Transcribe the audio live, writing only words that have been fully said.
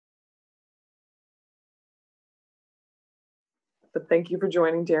but thank you for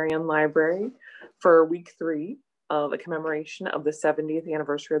joining Darien Library for week 3 of a commemoration of the 70th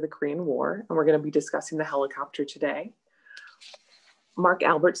anniversary of the Korean War, and we're going to be discussing the helicopter today. Mark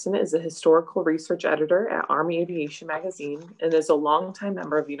Albertson is a historical research editor at Army Aviation magazine and is a longtime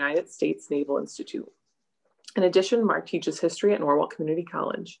member of the United States Naval Institute. In addition, Mark teaches history at Norwalk Community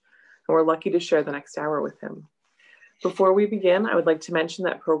College, and we're lucky to share the next hour with him. Before we begin, I would like to mention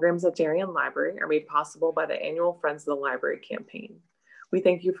that programs at Darien Library are made possible by the annual Friends of the Library campaign. We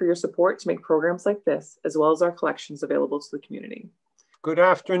thank you for your support to make programs like this, as well as our collections available to the community. Good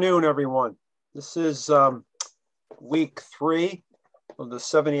afternoon, everyone. This is week 3 of the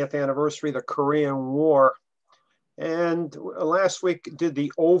 70th anniversary of the Korean War. And last week did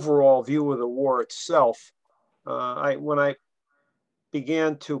the overall view of the war itself. When I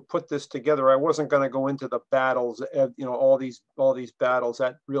began to put this together, I wasn't going to go into the battles, all these battles.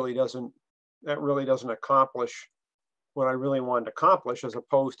 That really doesn't accomplish what I really wanted to accomplish, as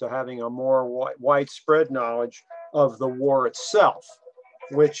opposed to having a more widespread knowledge of the war itself,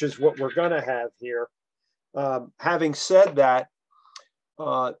 which is what we're going to have here. Having said that,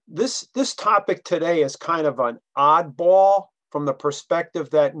 this topic today is kind of an oddball from the perspective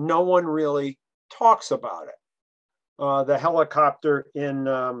that no one really talks about it. The helicopter in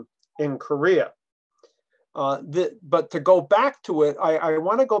Korea. But to go back to it, I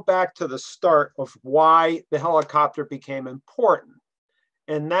want to go back to the start of why the helicopter became important.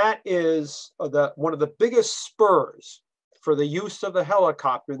 And that is one of the biggest spurs for the use of the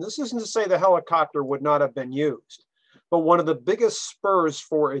helicopter. And this isn't to say the helicopter would not have been used, but one of the biggest spurs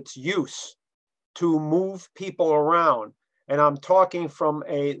for its use to move people around. And I'm talking from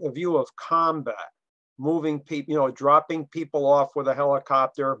a view of combat. Moving people, dropping people off with a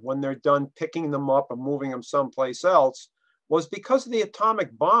helicopter when they're done picking them up and moving them someplace else, was because of the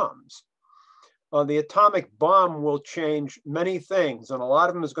atomic bombs. The atomic bomb will change many things, and a lot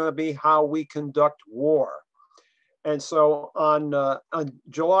of them is going to be how we conduct war. And so on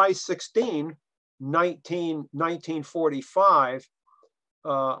July 16, 1945,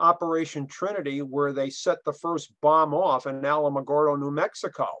 Operation Trinity, where they set the first bomb off in Alamogordo, New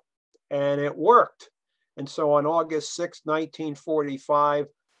Mexico, and it worked. And so on August 6, 1945,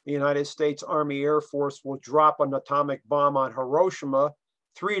 the United States Army Air Force will drop an atomic bomb on Hiroshima.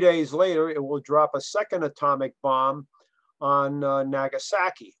 3 days later, it will drop a second atomic bomb on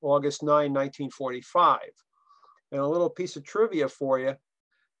Nagasaki, August 9, 1945. And a little piece of trivia for you.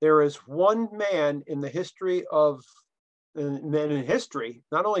 There is one man in the history of,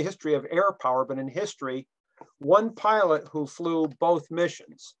 not only history of air power, but in history, one pilot who flew both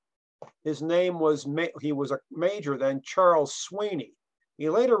missions. His name was, he was a major then, Charles Sweeney. He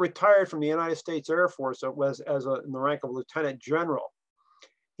later retired from the United States Air Force in the rank of lieutenant general.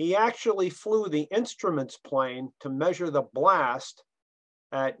 He actually flew the instruments plane to measure the blast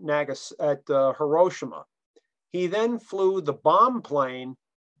at Hiroshima. He then flew the bomb plane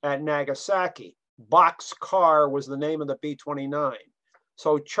at Nagasaki. Boxcar was the name of the B-29.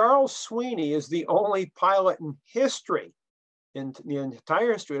 So Charles Sweeney is the only pilot in history, in the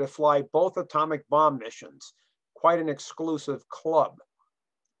entire history, to fly both atomic bomb missions. Quite an exclusive club.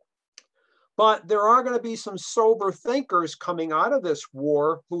 But there are going to be some sober thinkers coming out of this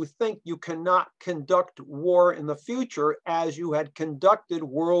war who think you cannot conduct war in the future as you had conducted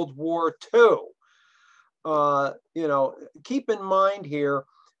World War II. Keep in mind here,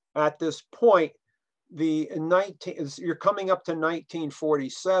 at this point, you're coming up to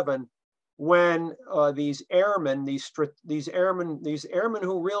 1947, when these airmen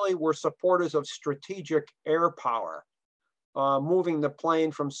who really were supporters of strategic air power, moving the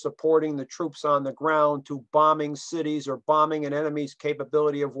plane from supporting the troops on the ground to bombing cities or bombing an enemy's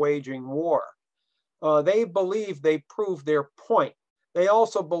capability of waging war. They believed they proved their point. They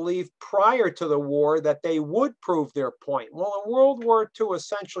also believed prior to the war that they would prove their point. Well, in World War II,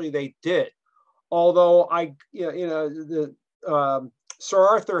 essentially they did. Although Sir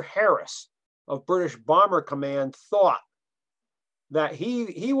Arthur Harris of British Bomber Command thought that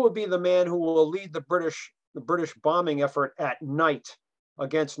he will be the man who will lead the British bombing effort at night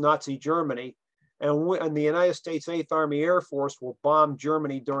against Nazi Germany, and the United States 8th Army Air Force will bomb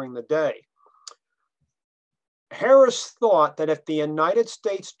Germany during the day. Harris thought that if the United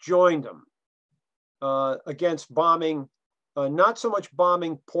States joined him against bombing, not so much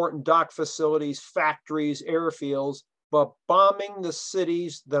bombing port and dock facilities, factories, airfields, but bombing the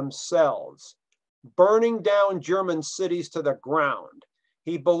cities themselves, burning down German cities to the ground.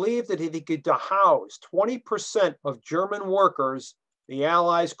 He believed that if he could house 20% of German workers, the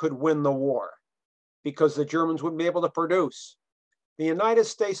Allies could win the war because the Germans wouldn't be able to produce. The United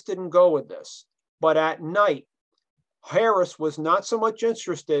States didn't go with this, but at night, Harris was not so much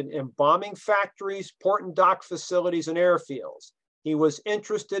interested in bombing factories, port and dock facilities, and airfields. He was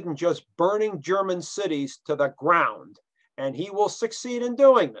interested in just burning German cities to the ground. And he will succeed in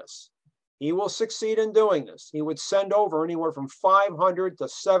doing this. He will succeed in doing this. He would send over anywhere from 500 to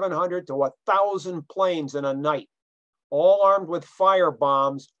 700 to 1,000 planes in a night, all armed with fire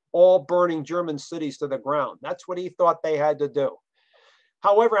bombs, all burning German cities to the ground. That's what he thought they had to do.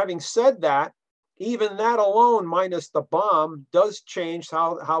 However, having said that, even that alone, minus the bomb, does change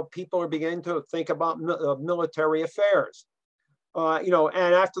how people are beginning to think about military affairs.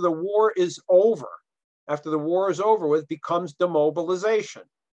 And after the war is over with, becomes demobilization.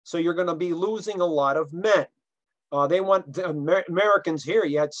 So you're going to be losing a lot of men. They want the Americans here.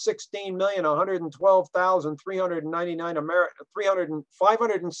 You had 16,112,399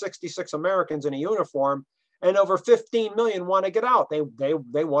 566 Americans in a uniform, and over 15 million want to get out. They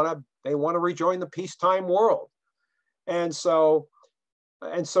want to rejoin the peacetime world. And so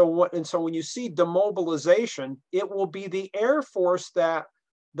when you see demobilization, it will be the Air Force that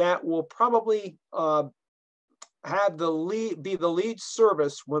will probably have be the lead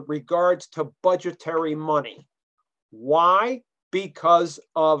service with regards to budgetary money. Why? Because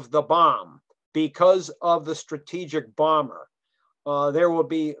of the bomb, because of the strategic bomber. There will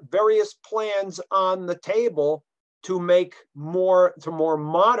be various plans on the table to make more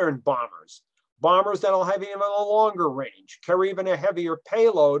modern bombers that'll have even a longer range, carry even a heavier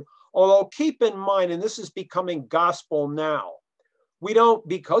payload. Although keep in mind, and this is becoming gospel now,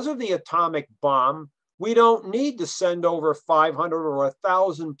 because of the atomic bomb, we don't need to send over 500 or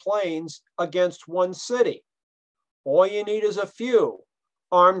 1,000 planes against one city. All you need is a few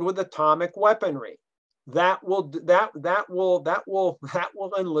armed with atomic weaponry. That will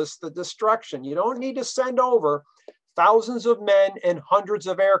enlist the destruction. You don't need to send over thousands of men and hundreds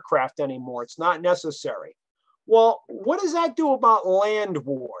of aircraft anymore. It's not necessary. Well, what does that do about land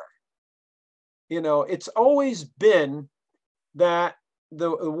war? It's always been that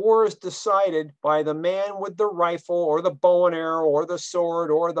the war is decided by the man with the rifle or the bow and arrow or the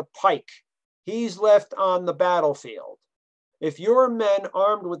sword or the pike. He's left on the battlefield. If your men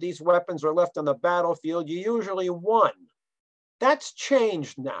armed with these weapons are left on the battlefield, you usually won. That's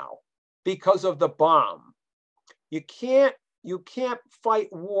changed now because of the bomb. You can't fight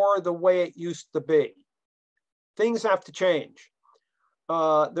war the way it used to be. Things have to change.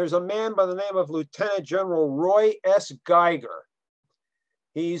 There's a man by the name of Lieutenant General Roy S. Geiger.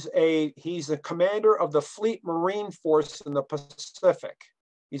 He's the commander of the Fleet Marine Force in the Pacific.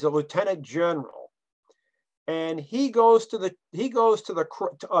 He's a lieutenant general, and he goes to the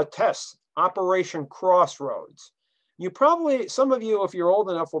test, Operation Crossroads. Some of you, if you're old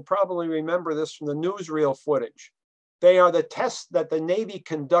enough, will probably remember this from the newsreel footage. They are the tests that the Navy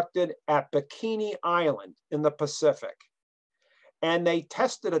conducted at Bikini Island in the Pacific. And they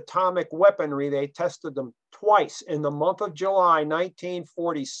tested atomic weaponry. They tested them twice in the month of July,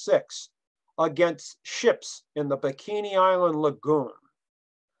 1946, against ships in the Bikini Island Lagoon.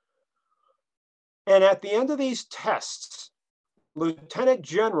 And at the end of these tests, Lieutenant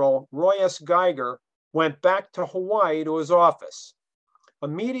General Roy S. Geiger went back to Hawaii to his office.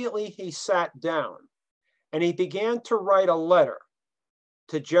 Immediately, he sat down and he began to write a letter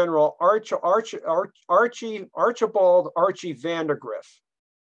to General Archibald Archie Vandergriff,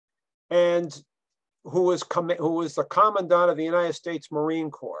 and who was the commandant of the United States Marine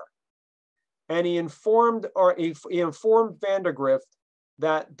Corps. And he informed Vandergriff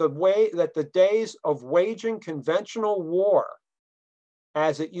that the days of waging conventional war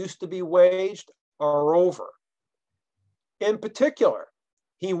as it used to be waged are over. In particular,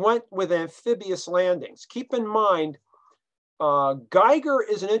 he went with amphibious landings. Keep in mind, Geiger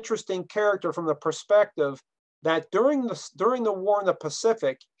is an interesting character from the perspective that during the war in the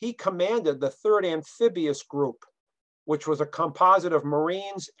Pacific, he commanded the 3rd Amphibious Group, which was a composite of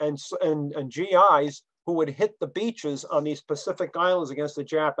Marines and GIs who would hit the beaches on these Pacific islands against the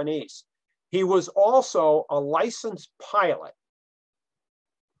Japanese. He was also a licensed pilot.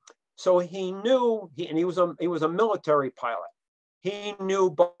 So he knew, and he was a military pilot. He knew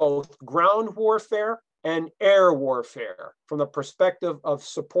both ground warfare and air warfare from the perspective of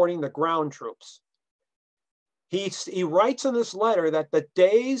supporting the ground troops. He writes in this letter that the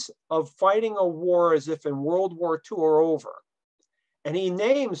days of fighting a war as if in World War II are over. And he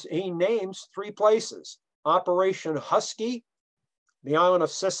names 3 places: Operation Husky, the island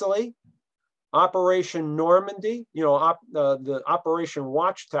of Sicily; Operation Normandy, the Operation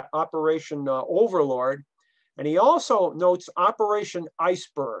Watch to Operation Overlord. And he also notes Operation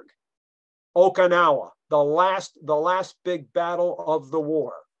Iceberg, Okinawa, the last big battle of the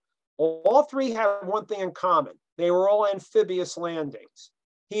war. All 3 have one thing in common. They were all amphibious landings.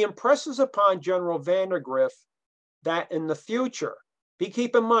 He impresses upon General Vandergrift that in the future,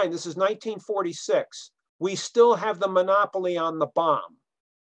 keep in mind, this is 1946, we still have the monopoly on the bomb.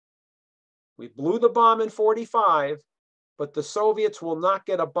 We blew the bomb in 45, but the Soviets will not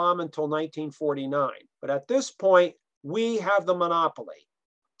get a bomb until 1949. But at this point, we have the monopoly.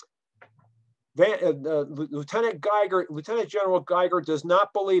 Lieutenant General Geiger does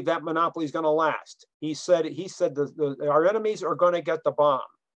not believe that monopoly is going to last. He said our enemies are going to get the bomb.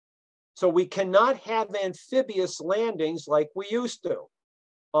 So we cannot have amphibious landings like we used to.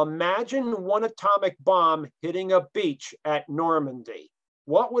 Imagine one atomic bomb hitting a beach at Normandy.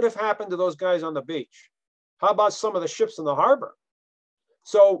 What would have happened to those guys on the beach? How about some of the ships in the harbor?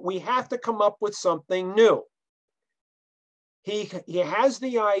 So we have to come up with something new. He has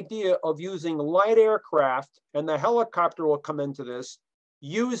the idea of using light aircraft, and the helicopter will come into this,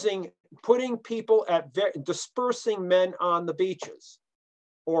 putting people dispersing men on the beaches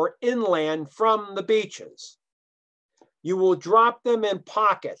or inland from the beaches. You will drop them in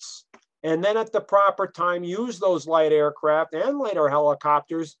pockets, and then at the proper time, use those light aircraft and later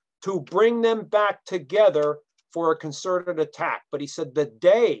helicopters to bring them back together for a concerted attack. But he said the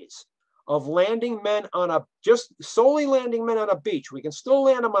days of landing men just solely landing men on a beach, we can still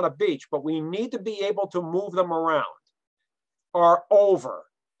land them on a beach, but we need to be able to move them around, are over.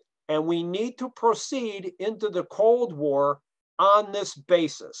 And we need to proceed into the Cold War on this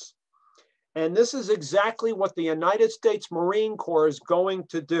basis. And this is exactly what the United States Marine Corps is going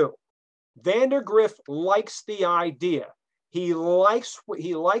to do. Vandergrift likes the idea. He likes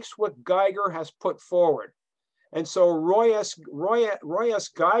what Geiger has put forward. And so Roy S.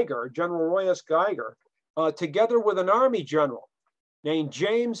 Geiger, General Roy S. Geiger, together with an Army general named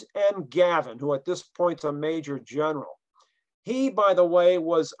James M. Gavin, who at this point is a major general. He, by the way,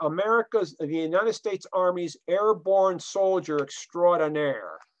 was the United States Army's airborne soldier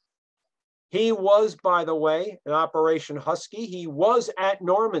extraordinaire. He was, by the way, in Operation Husky, he was at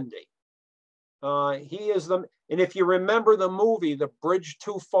Normandy. And if you remember the movie, The Bridge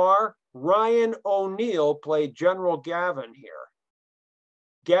Too Far, Ryan O'Neal played General Gavin here.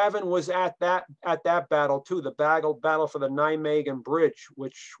 Gavin was at that battle too, the battle for the Nijmegen Bridge,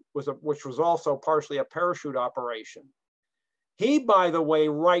 which was also partially a parachute operation. He, by the way,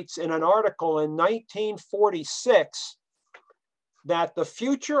 writes in an article in 1946 that the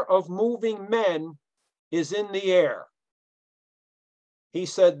future of moving men is in the air. He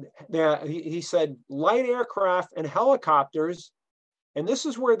said light aircraft and helicopters, and this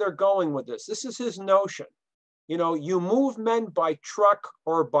is where they're going with this. This is his notion. You know, you move men by truck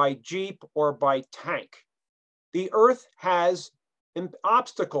or by jeep or by tank. The earth has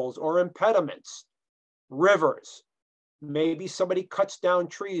obstacles or impediments, rivers. Maybe somebody cuts down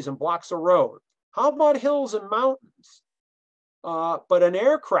trees and blocks a road. How about hills and mountains? But an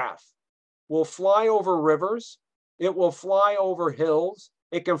aircraft will fly over rivers. It will fly over hills.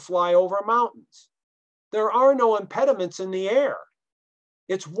 It can fly over mountains. There are no impediments in the air.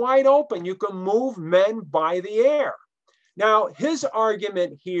 It's wide open. You can move men by the air. Now, his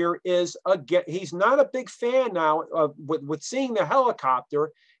argument here is, again, he's not a big fan now of, with seeing the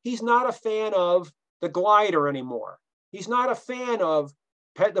helicopter. He's not a fan of the glider anymore. He's not a fan of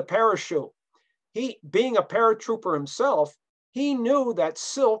the parachute. Being a paratrooper himself, he knew that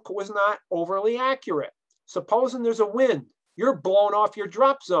silk was not overly accurate. Supposing there's a wind, you're blown off your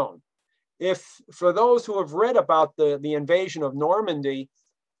drop zone. For those who have read about the invasion of Normandy,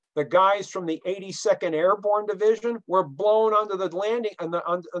 the guys from the 82nd Airborne Division were blown onto the landing on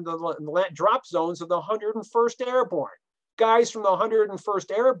the drop zones of the 101st Airborne. Guys from the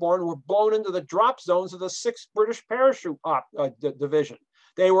 101st Airborne were blown into the drop zones of the 6th British Parachute Division.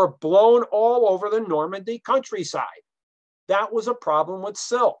 They were blown all over the Normandy countryside. That was a problem with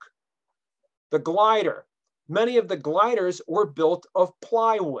silk. The glider. Many of the gliders were built of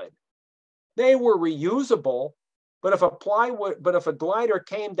plywood. They were reusable, but if a glider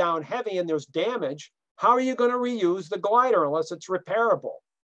came down heavy and there's damage, how are you going to reuse the glider unless it's repairable?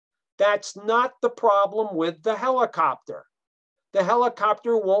 That's not the problem with the helicopter. The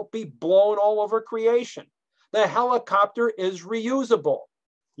helicopter won't be blown all over creation. The helicopter is reusable.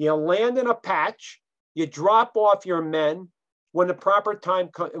 You land in a patch, you drop off your men. When the proper time,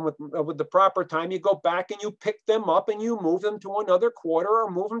 with the proper time, you go back and you pick them up and you move them to another quarter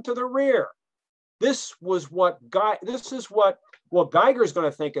or move them to the rear. This is what Geiger's going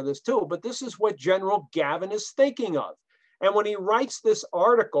to think of this too, but this is what General Gavin is thinking of. And when he writes this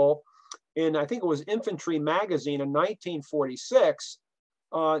article in, I think it was Infantry Magazine in 1946,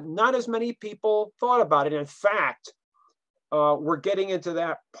 not as many people thought about it. In fact, we're getting into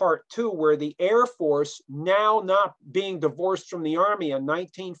that part too, where the Air Force, now not being divorced from the Army in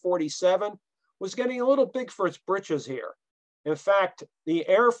 1947, was getting a little big for its britches here. In fact, the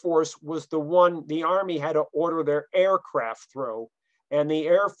Air Force was the one the Army had to order their aircraft through, and the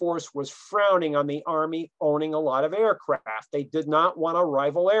Air Force was frowning on the Army owning a lot of aircraft. They did not want a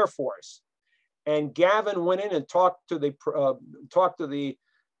rival Air Force. And Gavin went in and talked to the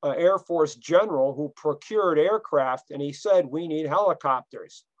Air Force general who procured aircraft, and he said, "We need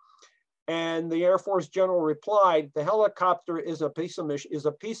helicopters." And the Air Force general replied, "The helicopter is a piece of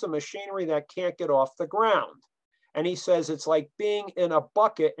machinery that can't get off the ground." And he says, "It's like being in a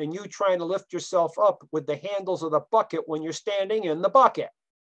bucket and you trying to lift yourself up with the handles of the bucket when you're standing in the bucket."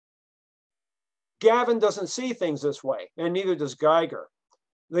 Gavin doesn't see things this way, and neither does Geiger.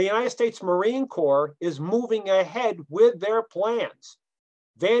 The United States Marine Corps is moving ahead with their plans.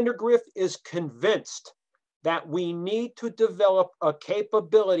 Vandergrift is convinced that we need to develop a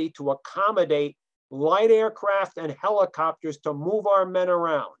capability to accommodate light aircraft and helicopters to move our men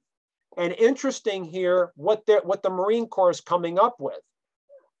around. And interesting here, what the Marine Corps is coming up with.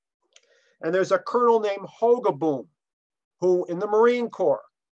 And there's a colonel named Hogeboom, who in the Marine Corps,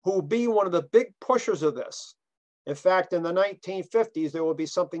 who will be one of the big pushers of this. In fact, in the 1950s, there will be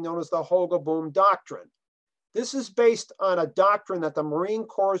something known as the Hogeboom Doctrine. This is based on a doctrine that the Marine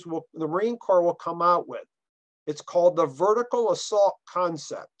Corps will come out with. It's called the vertical assault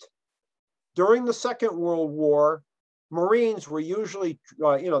concept. During the Second World War, Marines were usually,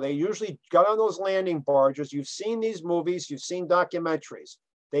 they usually got on those landing barges. You've seen these movies, you've seen documentaries.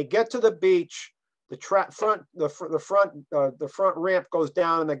 They get to the beach, the front ramp goes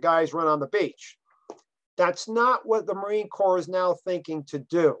down, and the guys run on the beach. That's not what the Marine Corps is now thinking to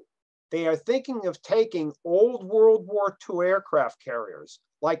do. They are thinking of taking old World War II aircraft carriers,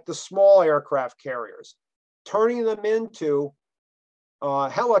 like the small aircraft carriers, turning them into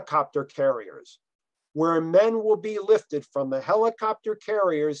helicopter carriers, where men will be lifted from the helicopter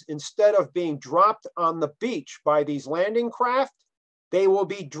carriers. Instead of being dropped on the beach by these landing craft, they will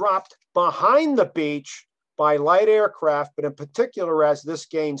be dropped behind the beach by light aircraft, but in particular, as this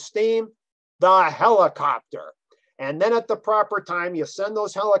gains steam, the helicopter. And then at the proper time, you send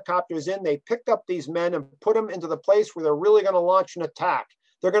those helicopters in, they pick up these men and put them into the place where they're really going to launch an attack.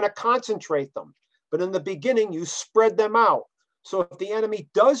 They're going to concentrate them. But in the beginning, you spread them out. So if the enemy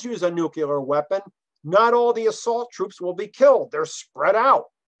does use a nuclear weapon, not all the assault troops will be killed. They're spread out.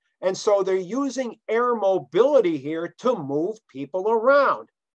 And so they're using air mobility here to move people around.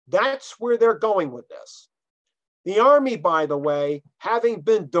 That's where they're going with this. The Army, by the way, having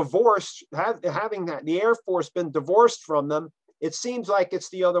been divorced, having the Air Force been divorced from them, it seems like it's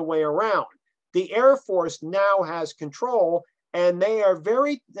the other way around. The Air Force now has control, and they are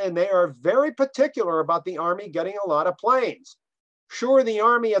very particular about the Army getting a lot of planes. Sure, the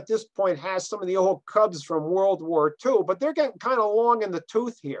Army at this point has some of the old Cubs from World War II, but they're getting kind of long in the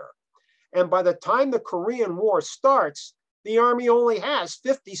tooth here. And by the time the Korean War starts, the Army only has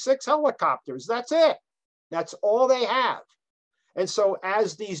 56 helicopters. That's it. That's all they have. And so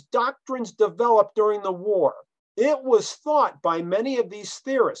as these doctrines developed during the war, it was thought by many of these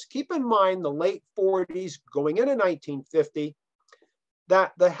theorists, keep in mind the late 40s going into 1950,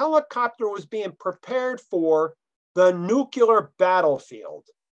 that the helicopter was being prepared for the nuclear battlefield.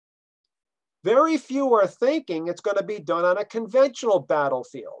 Very few are thinking it's going to be done on a conventional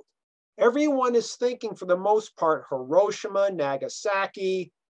battlefield. Everyone is thinking, for the most part, Hiroshima,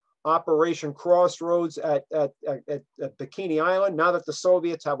 Nagasaki, Operation Crossroads at Bikini Island, now that the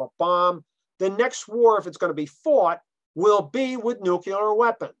Soviets have a bomb. The next war, if it's going to be fought, will be with nuclear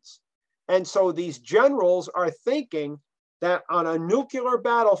weapons. And so these generals are thinking that on a nuclear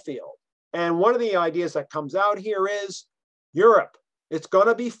battlefield, and one of the ideas that comes out here is Europe. It's going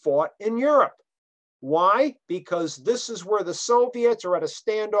to be fought in Europe. Why? Because this is where the Soviets are at a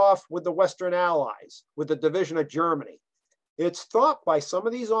standoff with the Western Allies, with the division of Germany. It's thought by some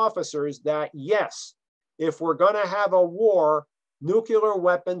of these officers that, yes, if we're going to have a war, nuclear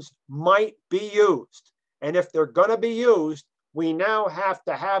weapons might be used. And if they're going to be used, we now have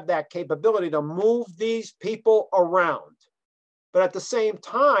to have that capability to move these people around. But at the same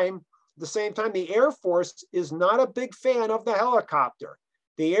time, the Air Force is not a big fan of the helicopter.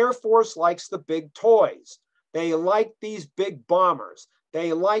 The Air Force likes the big toys. They like these big bombers.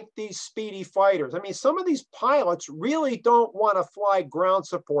 They like these speedy fighters. I mean, some of these pilots really don't want to fly ground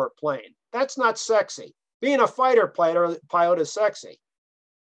support plane. That's not sexy. Being a fighter pilot is sexy,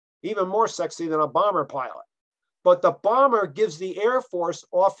 even more sexy than a bomber pilot. But the bomber gives the Air Force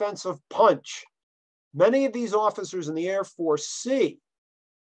offensive punch. Many of these officers in the Air Force see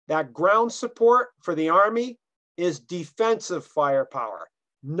that ground support for the Army is defensive firepower,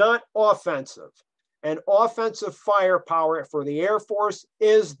 not offensive. And offensive firepower for the Air Force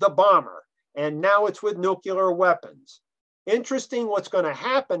is the bomber. And now it's with nuclear weapons. Interesting what's going to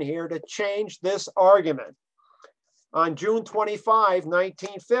happen here to change this argument. On June 25,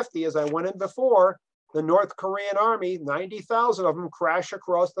 1950, as I went in before, the North Korean Army, 90,000 of them crash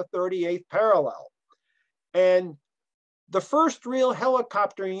across the 38th parallel. And the first real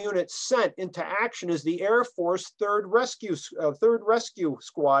helicopter unit sent into action is the Air Force 3rd Rescue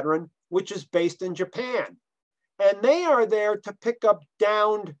Squadron, which is based in Japan. And they are there to pick up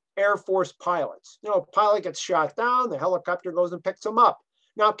downed Air Force pilots. You know, a pilot gets shot down, the helicopter goes and picks them up.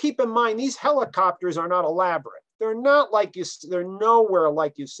 Now, keep in mind, these helicopters are not elaborate. They're not like they're nowhere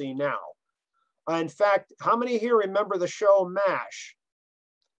like you see now. In fact, how many here remember the show MASH?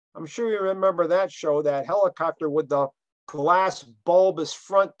 I'm sure you remember that show, that helicopter with the glass bulbous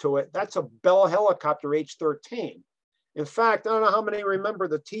front to it. That's a Bell helicopter H-13. In fact, I don't know how many remember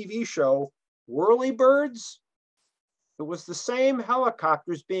the TV show Whirlybirds. It was the same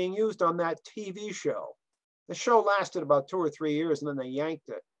helicopters being used on that TV show. The show lasted about 2 or 3 years and then they yanked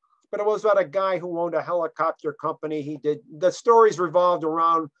it. But it was about a guy who owned a helicopter company. The stories revolved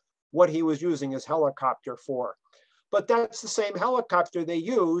around what he was using his helicopter for. But that's the same helicopter they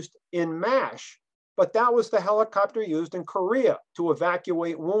used in MASH. But that was the helicopter used in Korea to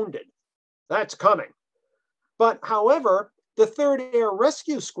evacuate wounded. That's coming. But however, the 3rd Air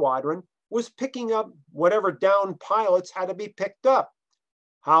Rescue Squadron was picking up whatever downed pilots had to be picked up.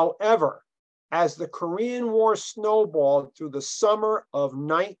 However, as the Korean War snowballed through the summer of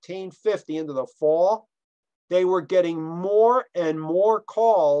 1950 into the fall, they were getting more and more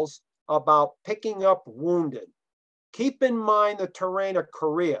calls about picking up wounded. Keep in mind the terrain of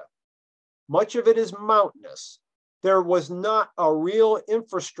Korea. Much of it is mountainous. There was not a real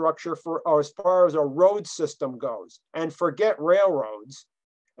infrastructure for as far as a road system goes, and forget railroads.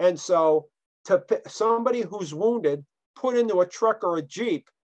 And so to somebody who's wounded, put into a truck or a Jeep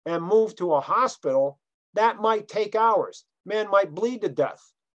and move to a hospital, that might take hours. Man might bleed to death.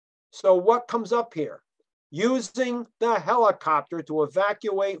 So what comes up here? Using the helicopter to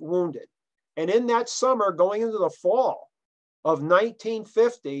evacuate wounded. And in that summer, going into the fall of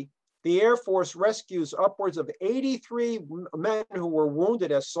 1950, the Air Force rescues upwards of 83 men who were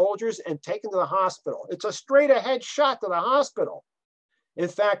wounded as soldiers and taken to the hospital. It's a straight ahead shot to the hospital. In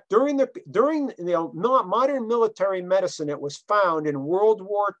fact, during modern military medicine, it was found in World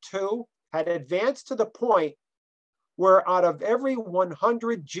War II had advanced to the point where out of every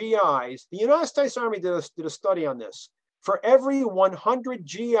 100 GIs, the United States Army did a study on this. For every 100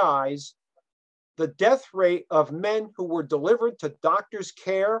 GIs, the death rate of men who were delivered to doctors'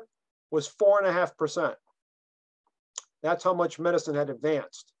 care was 4.5%. That's how much medicine had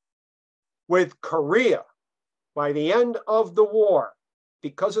advanced. With Korea, by the end of the war,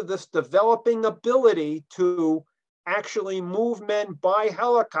 because of this developing ability to actually move men by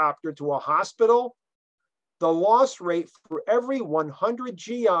helicopter to a hospital, the loss rate for every 100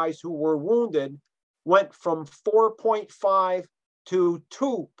 GIs who were wounded went from 4.5 to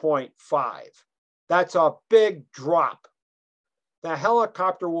 2.5. That's a big drop. The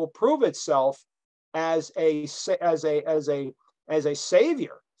helicopter will prove itself as a savior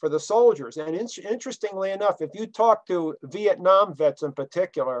for the soldiers. And interestingly enough, if you talk to Vietnam vets in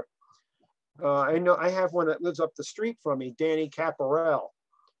particular, I know I have one that lives up the street from me, Danny Caparel.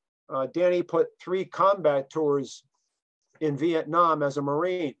 Danny put 3 combat tours in Vietnam as a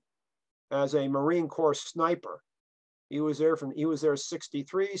Marine Corps sniper. He was there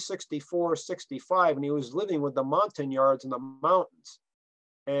 63, 64, 65, and he was living with the Montagnards in the mountains.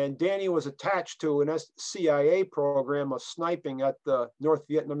 And Danny was attached to an CIA program of sniping at the North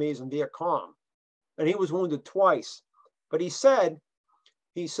Vietnamese and Viet Cong. And he was wounded twice. But he said,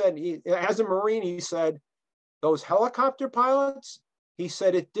 as a Marine, he said, those helicopter pilots, he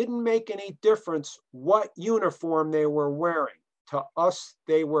said, it didn't make any difference what uniform they were wearing. To us,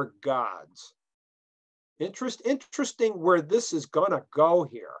 they were gods. Interesting where this is gonna go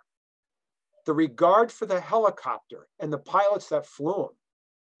here. The regard for the helicopter and the pilots that flew them.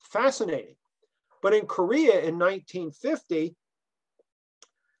 Fascinating. But in Korea in 1950,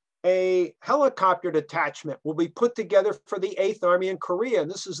 a helicopter detachment will be put together for the 8th Army in Korea, and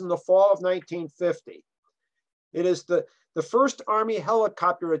this is in the fall of 1950. It is the first Army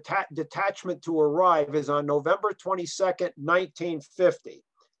helicopter detachment to arrive is on November 22nd, 1950.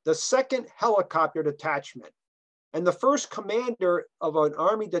 The 2nd helicopter detachment. And the first commander of an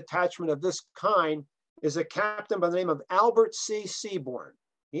Army detachment of this kind is a captain by the name of Albert C. Seaborn.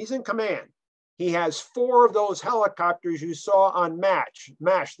 He's in command. He has 4 of those helicopters you saw on MASH,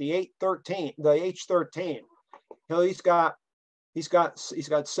 the H-13. He's got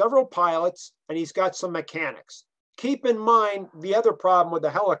several pilots, and he's got some mechanics. Keep in mind the other problem with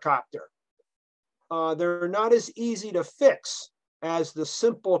the helicopter. They're not as easy to fix as the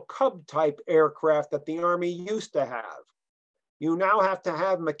simple Cub type aircraft that the Army used to have. You now have to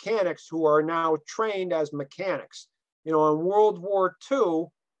have mechanics who are now trained as mechanics. You know, in World War II,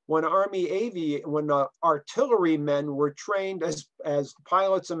 when artillery men were trained as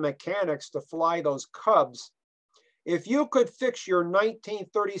pilots and mechanics to fly those Cubs, if you could fix your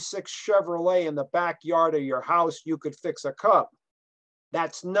 1936 Chevrolet in the backyard of your house, you could fix a Cub.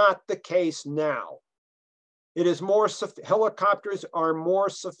 That's not the case now. It is more, helicopters are more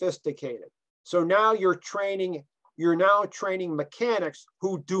sophisticated. So now you're now training mechanics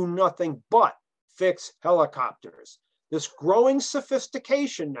who do nothing but fix helicopters. This growing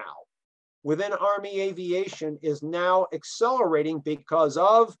sophistication now within Army aviation is now accelerating because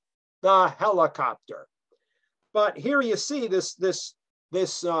of the helicopter. But here you see this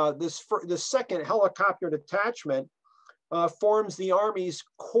second helicopter detachment forms the Army's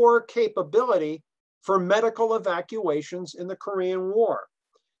core capability for medical evacuations in the Korean War.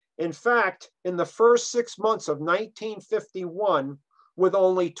 In fact, in the first 6 months of 1951, with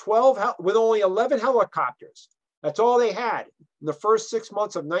only 11 helicopters, that's all they had. In the first 6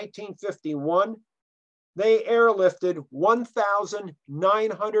 months of 1951, they airlifted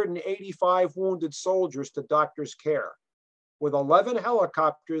 1,985 wounded soldiers to doctor's care with 11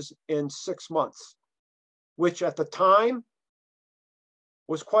 helicopters in 6 months, which at the time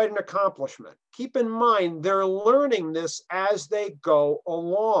was quite an accomplishment. Keep in mind, they're learning this as they go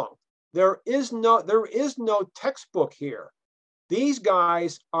along. There is no textbook here. These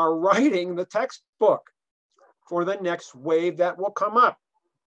guys are writing the textbook for the next wave that will come up.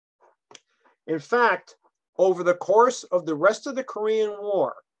 In fact, over the course of the rest of the Korean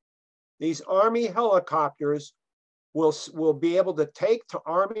War, these Army helicopters will be able to take to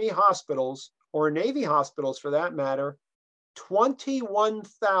Army hospitals, or Navy hospitals for that matter,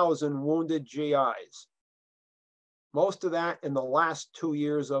 21,000 wounded GIs. Most of that in the last 2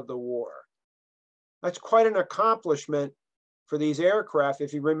 years of the war. That's quite an accomplishment for these aircraft.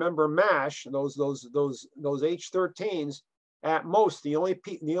 If you remember MASH, those H-13s, at most, you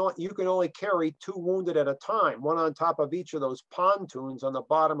can only carry 2 wounded at a time, one on top of each of those pontoons on the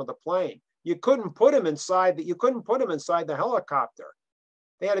bottom of the plane. You couldn't put them inside the helicopter.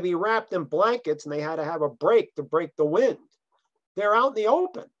 They had to be wrapped in blankets, and they had to have a brake to break the wind. They're out in the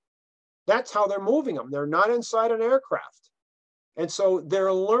open. That's how they're moving them. They're not inside an aircraft. And so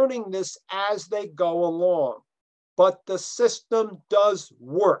they're learning this as they go along. But the system does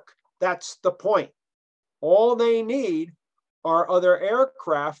work. That's the point. All they need are other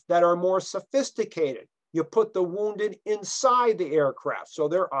aircraft that are more sophisticated. You put the wounded inside the aircraft, so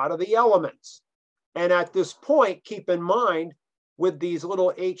they're out of the elements. And at this point, keep in mind, with these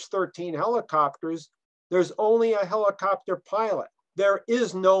little H-13 helicopters, there's only a helicopter pilot. There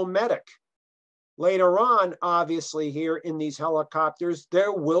is no medic. Later on, obviously, here in these helicopters,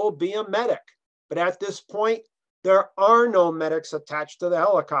 there will be a medic. But at this point, there are no medics attached to the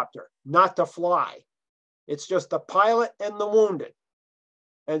helicopter, not to fly. It's just the pilot and the wounded.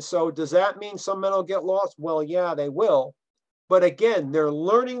 And so does that mean some men will get lost? Well, yeah, they will. But again, they're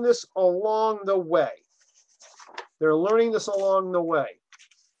learning this along the way. They're learning this along the way.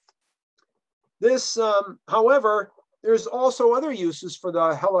 This, however, there's also other uses for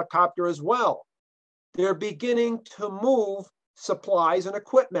the helicopter as well. They're beginning to move supplies and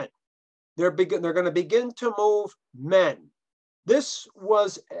equipment. They're going to begin to move men. This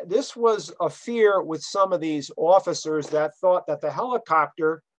was a fear with some of these officers that thought that the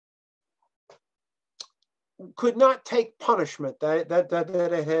helicopter could not take punishment,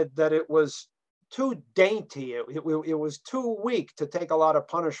 that it was too dainty, it was too weak to take a lot of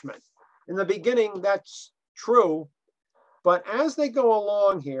punishment. In the beginning, that's true, but as they go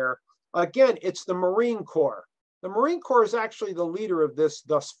along here, again, it's the Marine Corps. The Marine Corps is actually the leader of this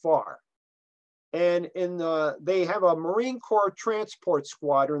thus far. And they have a Marine Corps transport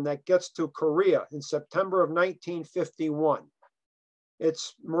squadron that gets to Korea in September of 1951.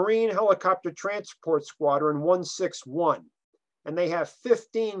 It's Marine Helicopter Transport Squadron 161. And they have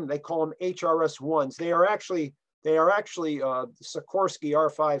 15, they call them HRS-1s. They are actually Sikorsky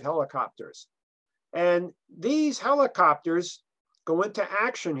R-5 helicopters. And these helicopters go into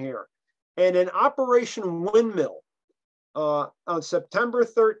action here. And in Operation Windmill, on September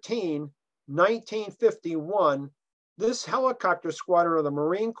 13, 1951, this helicopter squadron of the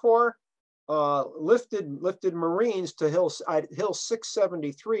Marine Corps lifted Marines to Hill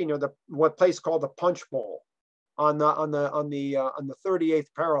 673 near what place called the Punch Bowl on the 38th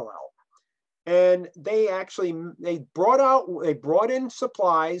parallel. And they brought in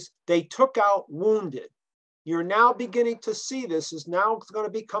supplies, they took out wounded. You're now beginning to see this is now going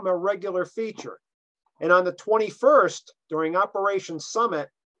to become a regular feature. And on the 21st, during Operation Summit,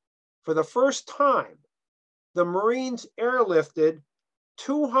 for the first time, the Marines airlifted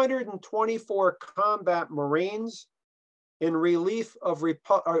 224 combat Marines in relief of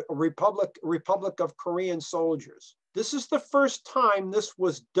Republic of Korean soldiers. This is the first time this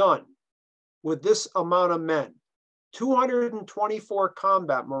was done with this amount of men. 224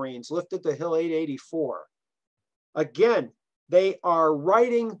 combat Marines lifted to Hill 884. Again, they are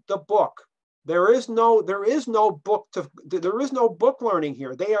writing the book. There is no book learning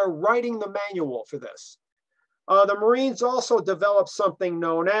here. They are writing the manual for this. The Marines also developed something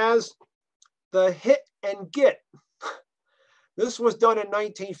known as the hit and get. This was done in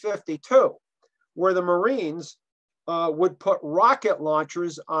 1952, where the Marines would put rocket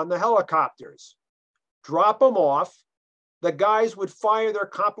launchers on the helicopters, drop them off. The guys would fire their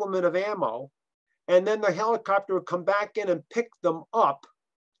complement of ammo, and then the helicopter would come back in and pick them up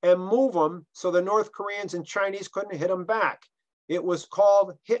and move them so the North Koreans and Chinese couldn't hit them back. It was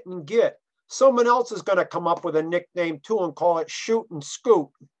called hit and get. Someone else is going to come up with a nickname too and call it shoot and scoot.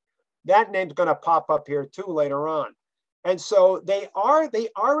 That name's going to pop up here too later on. And so they are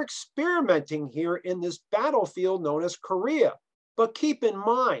experimenting here in this battlefield known as Korea. But keep in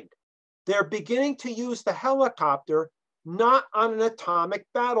mind, they're beginning to use the helicopter not on an atomic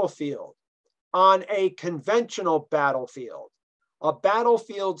battlefield, on a conventional battlefield, a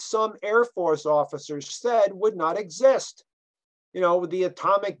battlefield some Air Force officers said would not exist. You know, with the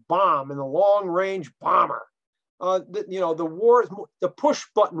atomic bomb and the long-range bomber. The war, the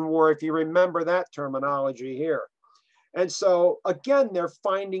push-button war, if you remember that terminology here. And so, again, they're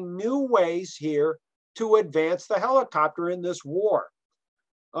finding new ways here to advance the helicopter in this war.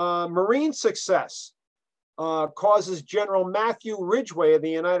 Marine success causes General Matthew Ridgway of the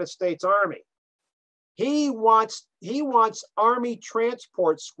United States Army. He wants Army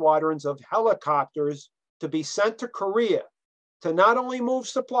transport squadrons of helicopters to be sent to Korea to not only move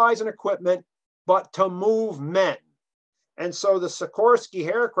supplies and equipment, but to move men. And so the Sikorsky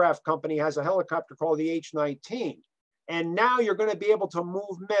Aircraft Company has a helicopter called the H-19. And now you're going to be able to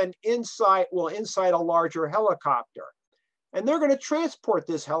move men inside a larger helicopter. And they're going to transport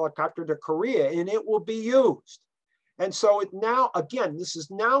this helicopter to Korea and it will be used. And so this is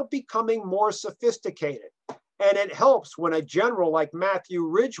now becoming more sophisticated. And it helps when a general like Matthew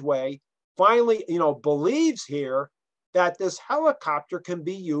Ridgway finally, believes here that this helicopter can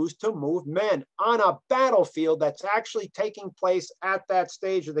be used to move men on a battlefield that's actually taking place at that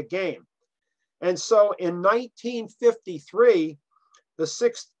stage of the game. And so in 1953, the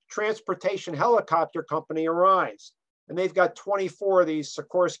 6th Transportation Helicopter Company arrives, and they've got 24 of these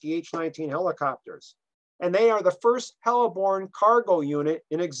Sikorsky H-19 helicopters. And they are the first heliborne cargo unit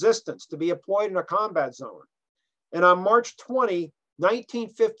in existence to be deployed in a combat zone. And on March 20,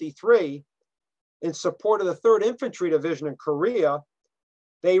 1953, in support of the 3rd Infantry Division in Korea,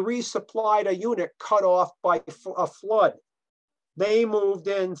 they resupplied a unit cut off by a flood. They flew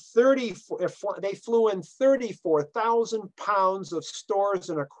in 34,000 pounds of stores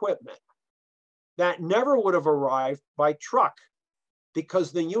and equipment that never would have arrived by truck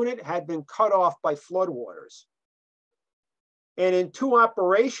because the unit had been cut off by floodwaters. And in 2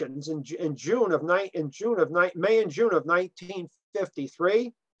 operations in May and June of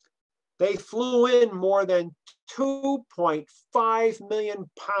 1953, they flew in more than 2.5 million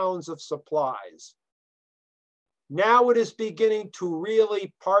pounds of supplies. Now it is beginning to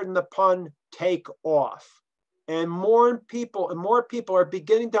really, pardon the pun, take off. And more people are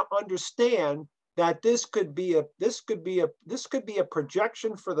beginning to understand that this could be a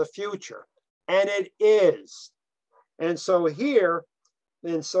projection for the future. And it is. And so here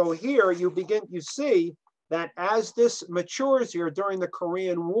you see that as this matures here during the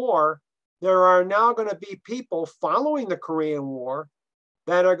Korean War, there are now going to be people following the Korean War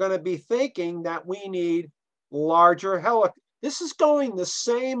that are going to be thinking that we need larger helicopters. This is going the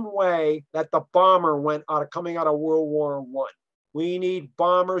same way that the bomber went coming out of World War I. We need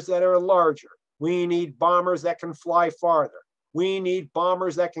bombers that are larger. We need bombers that can fly farther. We need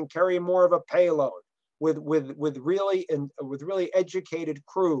bombers that can carry more of a payload with really educated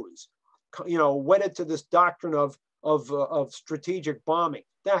crews, wedded to this doctrine of strategic bombing.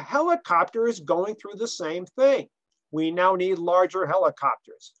 The helicopter is going through the same thing. We now need larger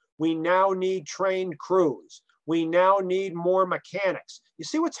helicopters. We now need trained crews. We now need more mechanics. You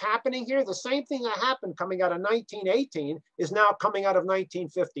see what's happening here? The same thing that happened coming out of 1918 is now coming out of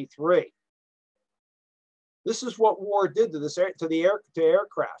 1953. This is what war did to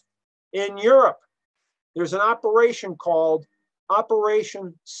aircraft. In Europe, there's an operation called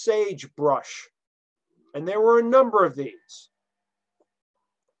Operation Sagebrush, and there were a number of these.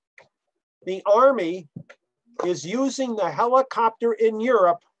 The Army is using the helicopter in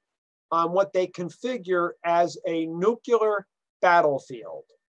Europe on what they configure as a nuclear battlefield.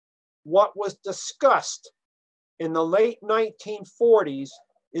 What was discussed in the late 1940s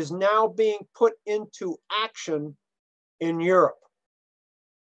is now being put into action in Europe.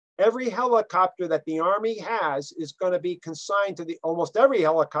 Every helicopter that the Army has is going to be consigned to almost every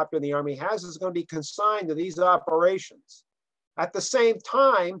helicopter the Army has is going to be consigned to these operations. At the same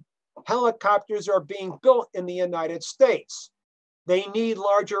time, helicopters are being built in the United States. They need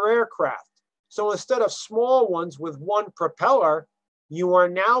larger aircraft. So instead of small ones with one propeller, you are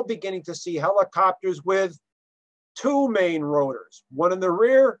now beginning to see helicopters with two main rotors, one in the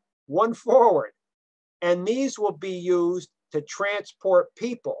rear, one forward. And these will be used to transport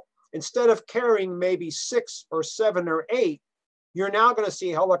people. Instead of carrying maybe 6 or 7 or 8, you're now going to see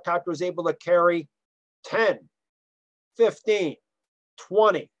helicopters able to carry 10, 15,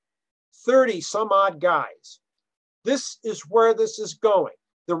 20, 30 some odd guys. This is where this is going.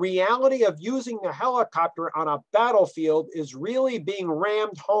 The reality of using the helicopter on a battlefield is really being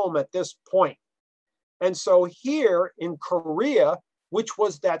rammed home at this point. And so here in Korea, which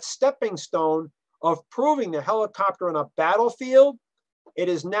was that stepping stone of proving the helicopter on a battlefield, it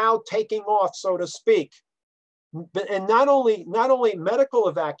is now taking off, so to speak. And not only medical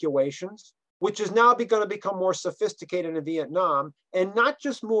evacuations, which is now going to become more sophisticated in Vietnam, and not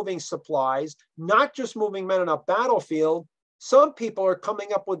just moving supplies, not just moving men on a battlefield. Some people are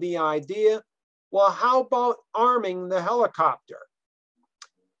coming up with the idea, well, how about arming the helicopter?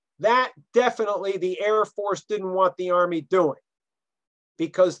 That definitely the Air Force didn't want the Army doing,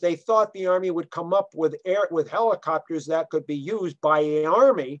 because they thought the Army would come up with helicopters that could be used by the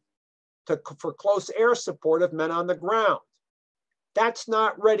Army for close air support of men on the ground. That's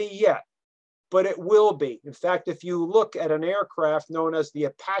not ready yet, but it will be. In fact, if you look at an aircraft known as the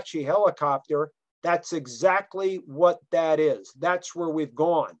Apache helicopter, that's exactly what that is. That's where we've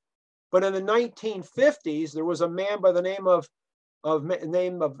gone. But in the 1950s, there was a man by the name of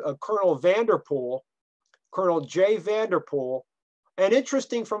Colonel Vanderpool, Colonel J. Vanderpool. And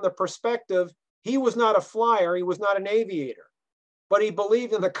interesting from the perspective, he was not a flyer, he was not an aviator, but he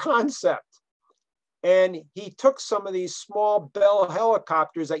believed in the concept. And he took some of these small Bell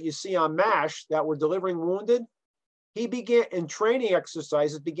helicopters that you see on MASH that were delivering wounded. He began, in training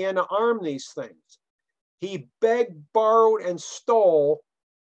exercises, began to arm these things. He begged, borrowed, and stole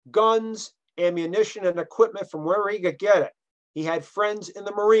guns, ammunition, and equipment from wherever he could get it. He had friends in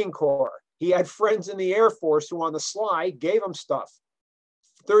the Marine Corps. He had friends in the Air Force who on the sly gave him stuff.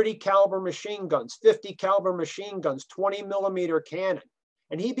 30 caliber machine guns, 50 caliber machine guns, 20 millimeter cannon.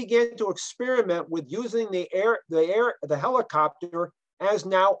 And he began to experiment with using the helicopter as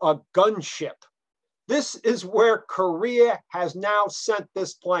now a gunship. This is where Korea has now sent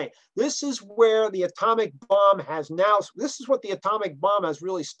this plane. This is where the atomic bomb this is what the atomic bomb has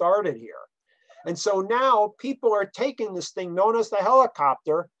really started here. And so now people are taking this thing known as the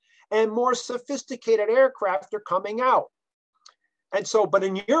helicopter, and more sophisticated aircraft are coming out. And so, but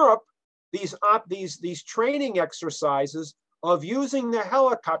in Europe, these training exercises of using the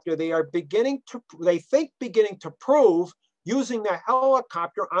helicopter, they think beginning to prove using the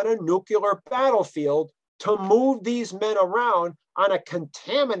helicopter on a nuclear battlefield to move these men around on a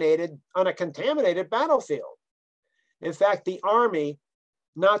contaminated battlefield. In fact, the Army,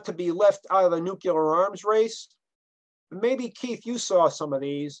 not to be left out of the nuclear arms race, maybe Keith, you saw some of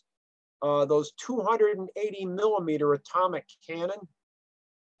these, those 280 millimeter atomic cannon.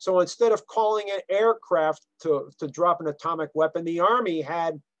 So instead of calling an aircraft to drop an atomic weapon, the Army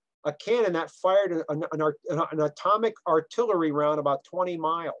had a cannon that fired an atomic artillery round about 20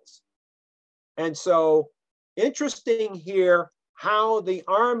 miles. And so interesting here how the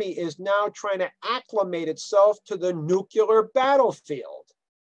Army is now trying to acclimate itself to the nuclear battlefield.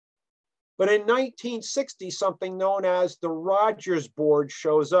 But in 1960, something known as the Rogers Board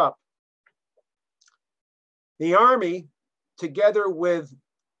shows up. The Army, together with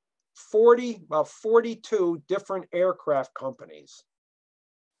 42 different aircraft companies,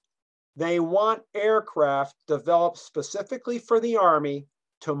 they want aircraft developed specifically for the Army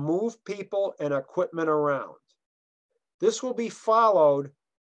to move people and equipment around. This will be followed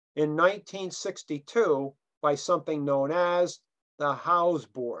in 1962 by something known as the Howze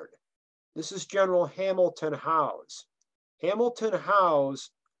Board. This is General Hamilton Howze. Hamilton Howze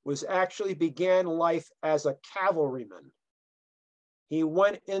began life as a cavalryman. He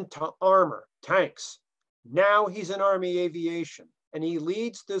went into armor, tanks. Now he's in Army Aviation. and he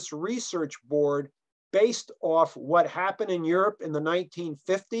leads this research board based off what happened in Europe in the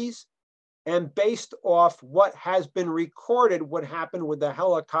 1950s and based off what has been recorded, what happened with the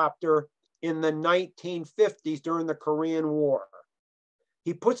helicopter in the 1950s during the Korean War.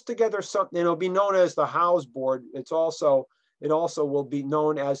 He puts together something, it'll be known as the House Board. It also will be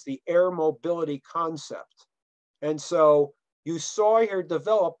known as the air mobility concept. And so you saw here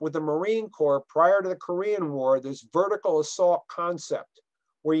develop with the Marine Corps prior to the Korean War, this vertical assault concept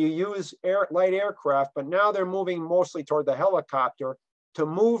where you use light aircraft, but now they're moving mostly toward the helicopter to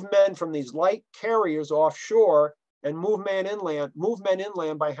move men from these light carriers offshore and move men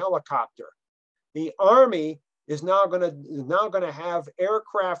inland by helicopter. The Army is now going to have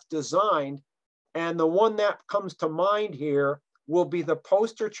aircraft designed, and the one that comes to mind here will be the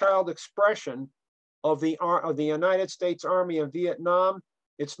poster child expression of the United States Army in Vietnam.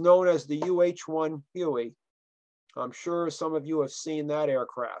 It's known as the UH-1 Huey. I'm sure some of you have seen that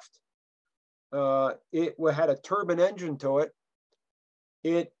aircraft. It had a turbine engine to it.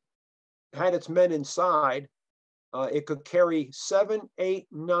 It had its men inside. It could carry 7, 8,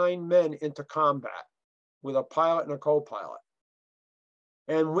 9 men into combat with a pilot and a co-pilot.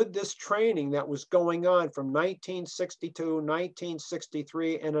 And with this training that was going on from 1962,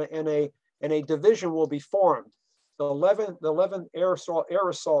 1963, and a division will be formed, the 11th Air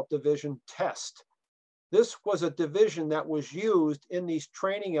Assault Division Test. This was a division that was used in these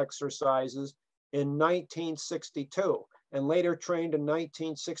training exercises in 1962 and later trained in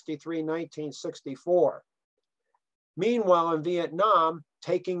 1963, 1964. Meanwhile, in Vietnam,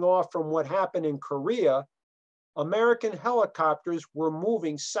 taking off from what happened in Korea, American helicopters were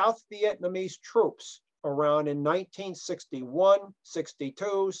moving South Vietnamese troops around in 1961,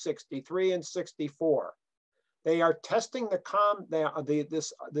 62, 63, and 64. They are testing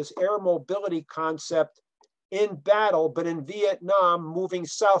this air mobility concept in battle, but in Vietnam, moving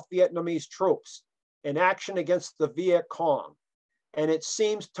South Vietnamese troops in action against the Viet Cong. And it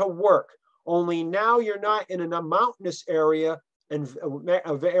seems to work. Only now you're not in a mountainous area and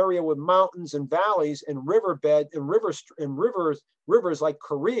an area with mountains and valleys and riverbed and rivers like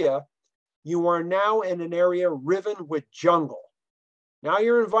Korea. You are now in an area riven with jungle. Now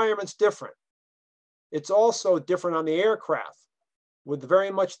your environment's different. It's also different on the aircraft with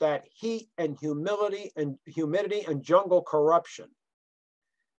very much that heat and humidity and jungle corruption.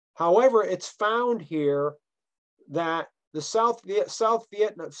 However, it's found here that the South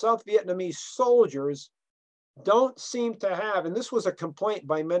Vietnamese soldiers don't seem to have, and this was a complaint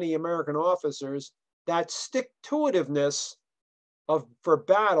by many American officers, that stick-to-itiveness for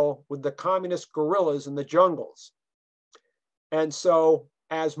battle with the communist guerrillas in the jungles. And so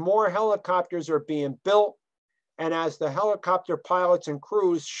as more helicopters are being built, and as the helicopter pilots and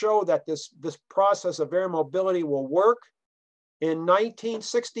crews show that this process of air mobility will work, in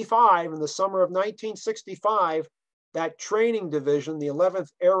 1965, in the summer of 1965, that training division, the 11th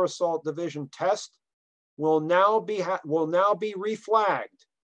Air Assault Division Test, will now be reflagged.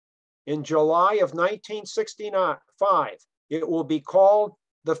 In July of 1965, it will be called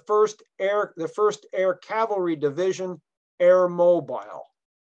the First Air Cavalry Division Air Mobile.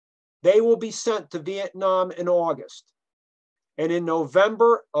 They will be sent to Vietnam in August. And in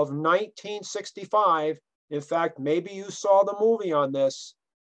November of 1965, in fact, maybe you saw the movie on this,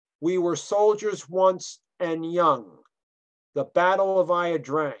 We Were Soldiers Once and Young, the Battle of Ia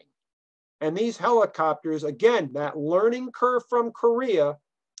Drang. And these helicopters, again, that learning curve from Korea,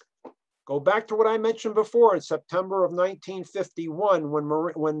 go back to what I mentioned before in September of 1951,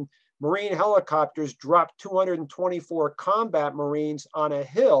 when Marine helicopters dropped 224 combat Marines on a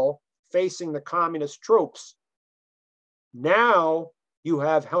hill facing the communist troops. Now you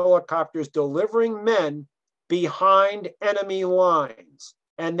have helicopters delivering men behind enemy lines,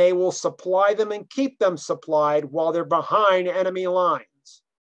 and they will supply them and keep them supplied while they're behind enemy lines.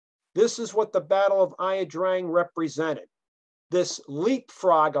 This is what the Battle of Ia Drang represented, this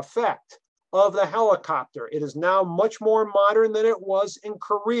leapfrog effect of the helicopter. It is now much more modern than it was in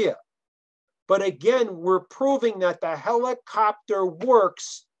Korea. But again, we're proving that the helicopter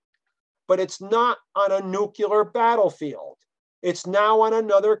works, but it's not on a nuclear battlefield. It's now on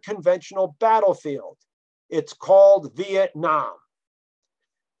another conventional battlefield. It's called Vietnam.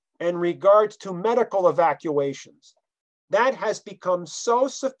 In regards to medical evacuations, that has become so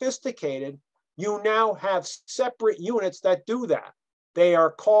sophisticated, you now have separate units that do that. They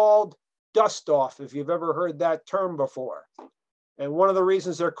are called dust-off, if you've ever heard that term before. And one of the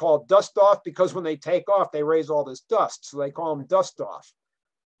reasons they're called dust-off, because when they take off, they raise all this dust, so they call them dust-off.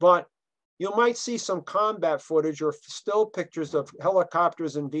 But you might see some combat footage or still pictures of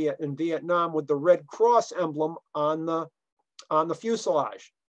helicopters in Vietnam with the Red Cross emblem on the on the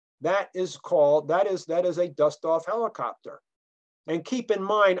fuselage. That is a dust-off helicopter. And keep in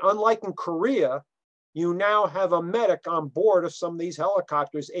mind, unlike in Korea, you now have a medic on board of some of these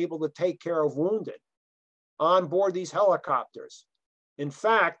helicopters able to take care of wounded on board these helicopters. In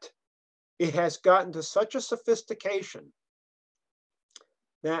fact, it has gotten to such a sophistication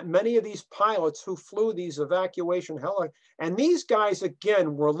that many of these pilots who flew these evacuation helicopters, and these guys,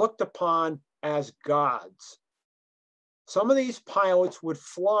 again, were looked upon as gods. Some of these pilots would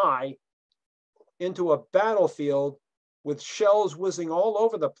fly into a battlefield with shells whizzing all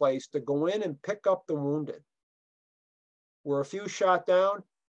over the place to go in and pick up the wounded. Were a few shot down?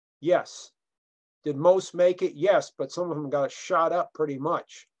 Yes. Did most make it? Yes, but some of them got shot up pretty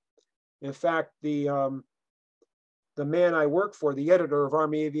much. In fact, the man I work for, the editor of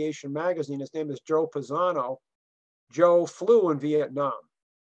Army Aviation magazine, his name is Joe Pisano. Joe flew in Vietnam,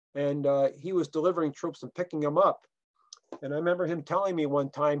 and he was delivering troops and picking them up. And I remember him telling me one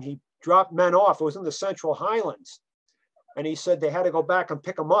time he dropped men off. It was in the Central Highlands. And he said they had to go back and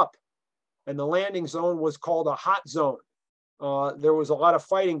pick them up. And the landing zone was called a hot zone. There was a lot of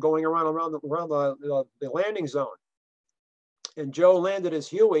fighting going around the landing zone. And Joe landed his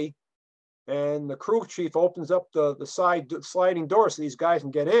Huey, and the crew chief opens up the side sliding door so these guys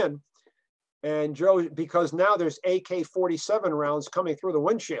can get in. And Joe, because now there's AK-47 rounds coming through the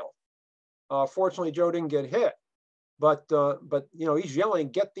windshield. Fortunately, Joe didn't get hit. But you know, he's yelling,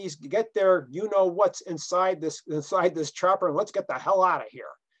 get there, you know what's inside this chopper, and let's get the hell out of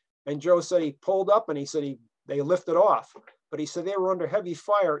here. And Joe said he pulled up, and he said they lifted off. But he said they were under heavy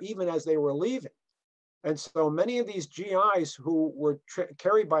fire even as they were leaving. And so many of these GIs who were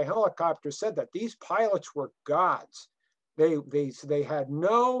carried by helicopters said that these pilots were gods. They had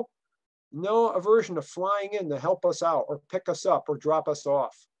no aversion to flying in to help us out or pick us up or drop us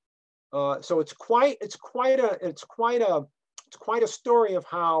off. So it's quite a story of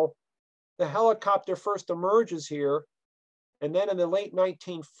how the helicopter first emerges here, and then in the late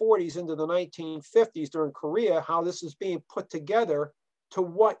 1940s into the 1950s during Korea, how this is being put together to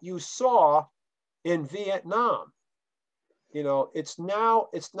what you saw in Vietnam. You know, it's now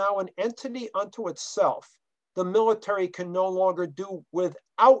an entity unto itself. The military can no longer do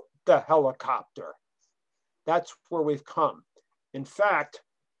without the helicopter. That's where we've come. In fact,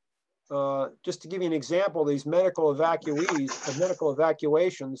 just to give you an example, these medical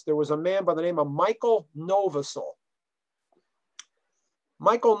evacuations, there was a man by the name of Michael Novosel.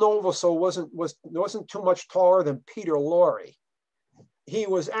 Michael Novosel wasn't too much taller than Peter Lorre. He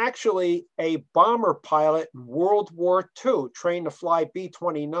was actually a bomber pilot in World War II, trained to fly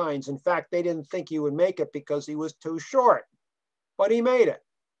B-29s. In fact, they didn't think he would make it because he was too short, but he made it.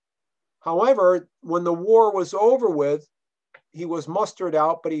 However, when the war was over with, he was mustered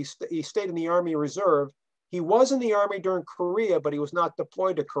out, but he stayed in the Army Reserve. He was in the Army during Korea, but he was not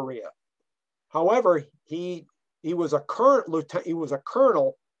deployed to Korea. However, he was a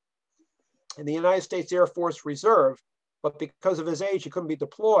colonel in the United States Air Force Reserve, but because of his age, he couldn't be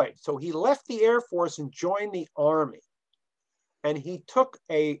deployed. So he left the Air Force and joined the Army. And he took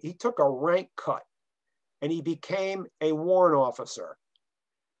a rank cut, and he became a warrant officer.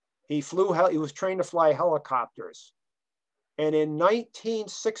 He was trained to fly helicopters. And in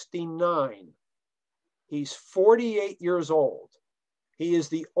 1969, he's 48 years old. He is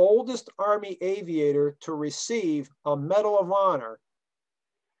the oldest Army aviator to receive a Medal of Honor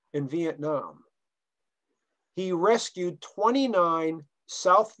in Vietnam. He rescued 29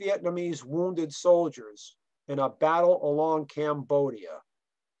 South Vietnamese wounded soldiers in a battle along Cambodia.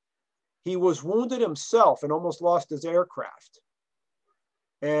 He was wounded himself and almost lost his aircraft.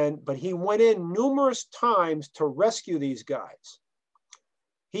 But he went in numerous times to rescue these guys.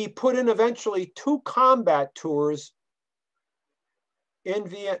 He put in eventually 2 combat tours in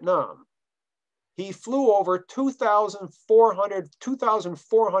Vietnam. He flew over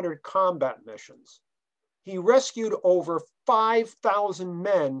 2,400 combat missions. He rescued over 5,000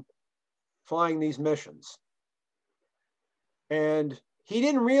 men flying these missions. And he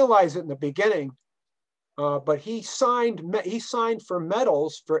didn't realize it in the beginning, but he signed for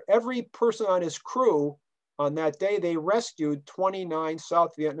medals for every person on his crew. On that day, they rescued 29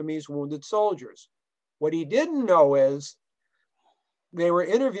 South Vietnamese wounded soldiers. What he didn't know is they were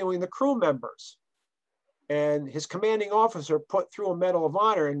interviewing the crew members, and his commanding officer put through a Medal of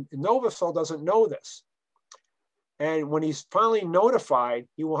Honor, and Novosel doesn't know this. And when he's finally notified,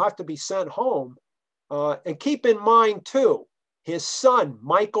 he will have to be sent home. And keep in mind too, his son,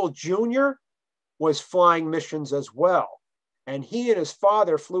 Michael Jr., was flying missions as well. And he and his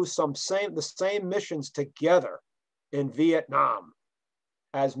father flew the same missions together in Vietnam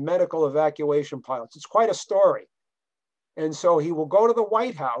as medical evacuation pilots. It's quite a story. And so he will go to the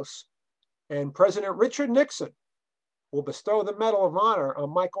White House, and President Richard Nixon will bestow the Medal of Honor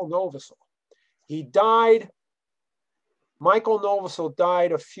on Michael Novosel. He died, Michael Novosel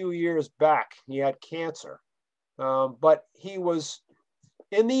died a few years back. He had cancer, but he was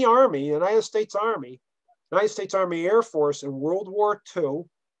in the Army, United States Army Air Force in World War II,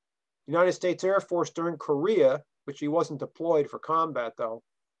 United States Air Force during Korea, which he wasn't deployed for combat though,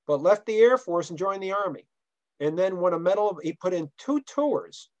 but left the Air Force and joined the Army. And then won a medal, he put in 2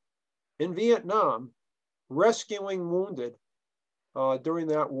 tours in Vietnam, rescuing wounded during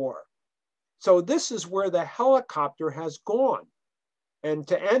that war. So this is where the helicopter has gone. And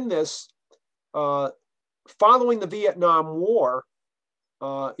to end this, following the Vietnam War,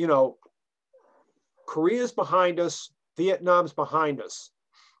 you know, Korea's behind us, Vietnam's behind us.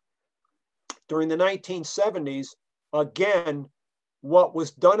 During the 1970s, again, what was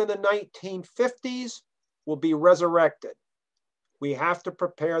done in the 1950s will be resurrected. We have to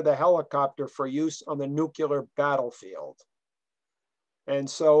prepare the helicopter for use on the nuclear battlefield. And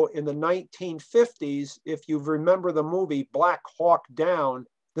so in the 1950s, if you remember the movie Black Hawk Down,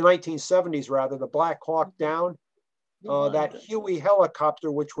 the 1970s rather, the Black Hawk Down, that Huey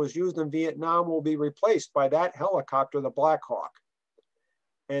helicopter, which was used in Vietnam, will be replaced by that helicopter, the Black Hawk.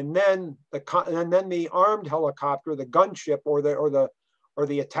 And then the armed helicopter, the gunship or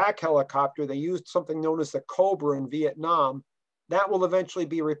the attack helicopter, they used something known as the Cobra in Vietnam. That will eventually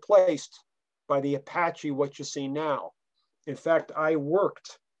be replaced by the Apache, what you see now. In fact, I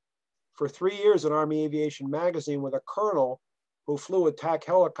worked for 3 years at Army Aviation magazine with a colonel who flew attack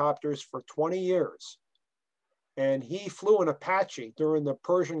helicopters for 20 years. And he flew an Apache during the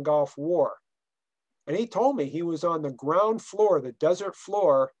Persian Gulf War. And he told me he was on the ground floor, the desert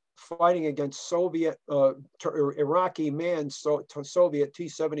floor, fighting against Soviet, Iraqi manned Soviet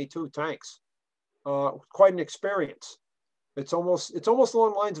T-72 tanks. Quite an experience. It's almost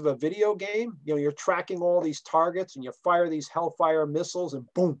along the lines of a video game. You know, you're tracking all these targets and you fire these Hellfire missiles and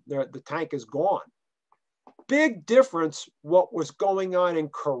boom, the tank is gone. Big difference what was going on in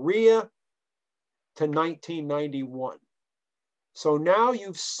Korea to 1991. So now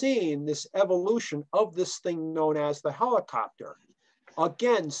you've seen this evolution of this thing known as the helicopter,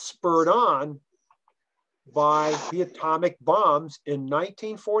 again, spurred on by the atomic bombs in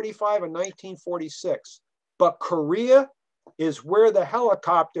 1945 and 1946. But Korea is where the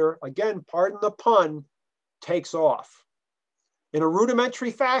helicopter, again, pardon the pun, takes off in a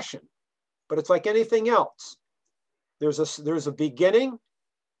rudimentary fashion. But it's like anything else. There's a beginning,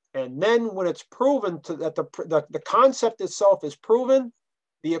 and then when it's proven that the concept itself is proven,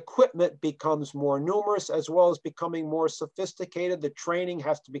 the equipment becomes more numerous as well as becoming more sophisticated. The training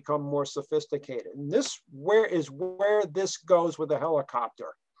has to become more sophisticated. And this is where this goes with the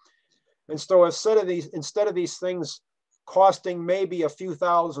helicopter. And so instead of these things costing maybe a few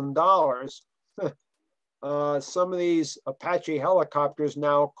 $1,000s, some of these Apache helicopters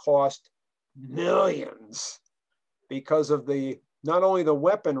now cost millions because of not only the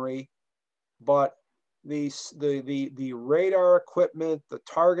weaponry, but the radar equipment, the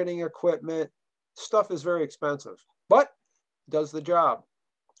targeting equipment. Stuff is very expensive, but it does the job.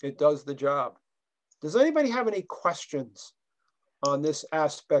 It does the job. Does anybody have any questions on this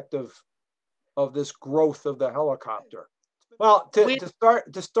aspect of this growth of the helicopter? Well,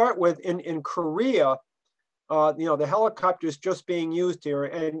 to start with, in Korea, you know, the helicopter is just being used here,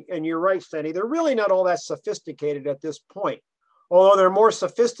 and you're right, Sandy, they're really not all that sophisticated at this point, although they're more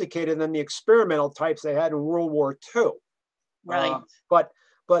sophisticated than the experimental types they had in World War II. Right. But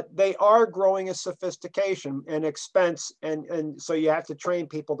they are growing in sophistication and expense, and so you have to train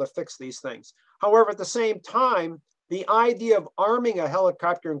people to fix these things. However, at the same time, the idea of arming a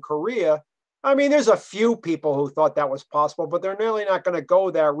helicopter in Korea, I mean, there's a few people who thought that was possible, but they're really not going to go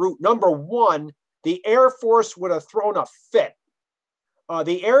that route. Number one, the Air Force would have thrown a fit.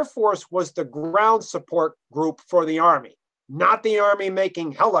 The Air Force was the ground support group for the Army, not the Army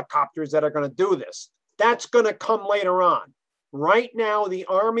making helicopters that are going to do this. That's going to come later on. Right now, the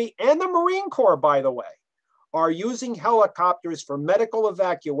Army and the Marine Corps, by the way, are using helicopters for medical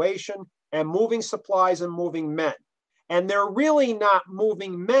evacuation and moving supplies and moving men. And they're really not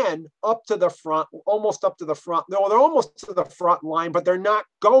moving men up to the front, almost up to the front. No, they're almost to the front line, but they're not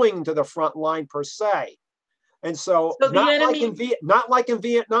going to the front line per se. And so not like in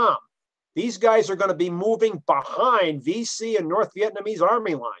Vietnam. These guys are going to be moving behind VC and North Vietnamese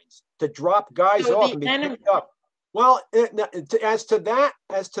Army lines to drop guys off and be picked up. Well, as to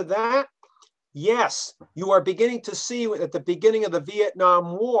that, yes, you are beginning to see at the beginning of the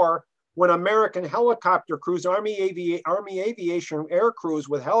Vietnam War, when American helicopter crews, Army Aviation air crews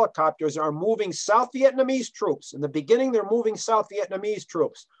with helicopters are moving South Vietnamese troops. In the beginning, they're moving South Vietnamese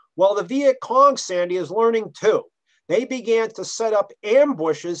troops. Well, the Viet Cong, Sandy, is learning too. They began to set up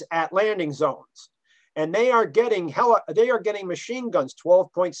ambushes at landing zones. And they are getting machine guns,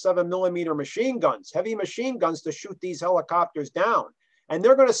 12.7 millimeter machine guns, heavy machine guns to shoot these helicopters down. And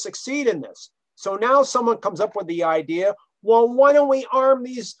they're going to succeed in this. So now someone comes up with the idea, well, why don't we arm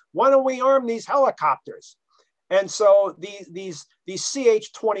these helicopters? And so these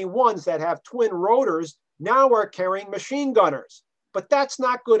CH-21s that have twin rotors now are carrying machine gunners. But that's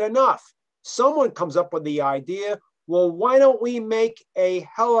not good enough. Someone comes up with the idea, well, why don't we make a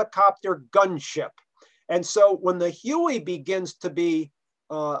helicopter gunship? And so when the Huey begins to be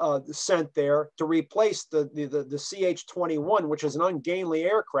sent there to replace the CH-21, which is an ungainly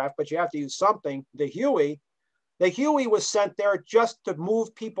aircraft, but you have to use something, the Huey was sent there just to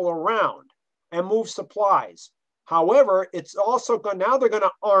move people around and move supplies. However, it's also now they're going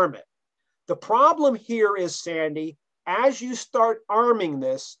to arm it. The problem here is, Sandy, as you start arming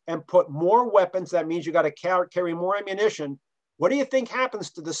this and put more weapons, that means you got to carry more ammunition. What do you think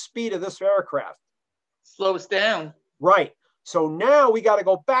happens to the speed of this aircraft? Slows down. Right. So now we got to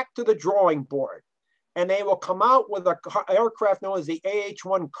go back to the drawing board, and they will come out with an aircraft known as the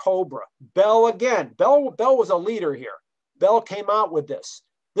AH-1 Cobra. Bell again. Bell was a leader here. Bell came out with this.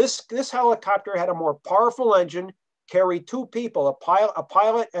 This helicopter had a more powerful engine, carried two people, a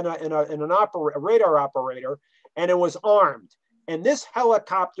pilot and a radar operator, and it was armed. And this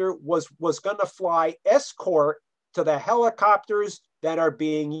helicopter was going to fly escort to the helicopters that are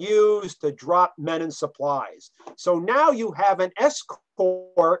being used to drop men and supplies. So now you have an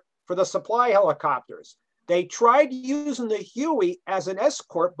escort for the supply helicopters. They tried using the Huey as an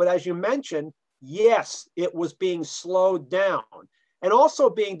escort, but as you mentioned, yes, it was being slowed down and also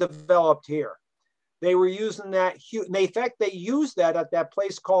being developed here. They were using that, in fact, they used that at that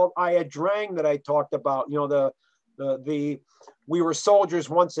place called Ia Drang that I talked about. You know, we were soldiers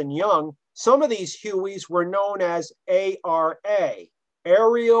once and young. Some of these Hueys were known as ARA,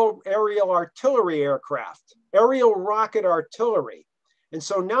 aerial artillery aircraft, aerial rocket artillery. And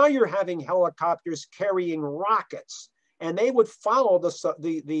so now you're having helicopters carrying rockets, and they would follow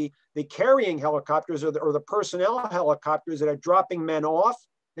the carrying helicopters or the personnel helicopters that are dropping men off.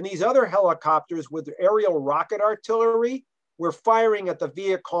 And these other helicopters with aerial rocket artillery were firing at the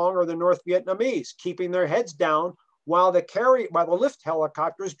Viet Cong or the North Vietnamese, keeping their heads down while the lift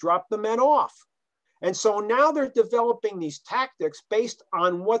helicopters dropped the men off. And so now they're developing these tactics based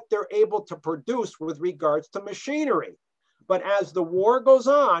on what they're able to produce with regards to machinery. But as the war goes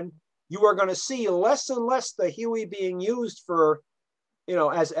on, you are going to see less and less the Huey being used for,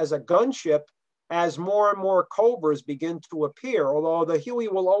 as a gunship, as more and more Cobras begin to appear, although the Huey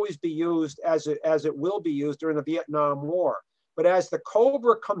will always be used as it will be used during the Vietnam War. But as the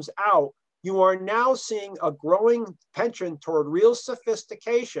Cobra comes out, you are now seeing a growing penchant toward real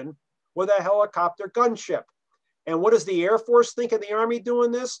sophistication with a helicopter gunship. And what does the Air Force think of the Army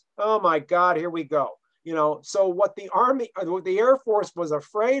doing this? Oh my God, here we go. So what the Air Force was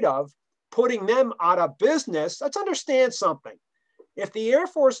afraid of, putting them out of business, let's understand something. If the Air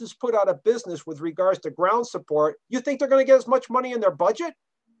Force is put out of business with regards to ground support, you think they're going to get as much money in their budget?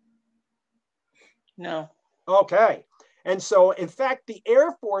 No. Okay. And so, in fact, the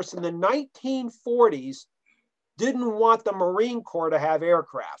Air Force in the 1940s didn't want the Marine Corps to have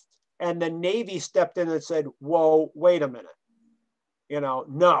aircraft. And the Navy stepped in and said, whoa, wait a minute.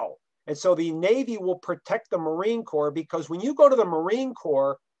 No. And so the Navy will protect the Marine Corps, because when you go to the Marine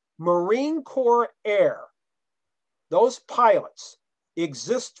Corps Air, those pilots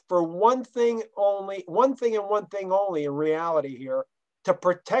exist for one thing and one thing only in reality here, to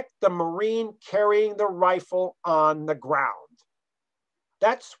protect the Marine carrying the rifle on the ground.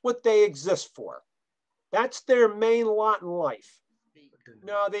 That's what they exist for. That's their main lot in life.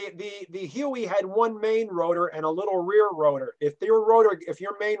 No, the Huey had one main rotor and a little rear rotor. If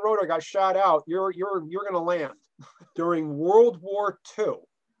your main rotor got shot out, you're going to land. During World War II,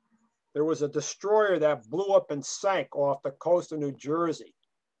 there was a destroyer that blew up and sank off the coast of New Jersey,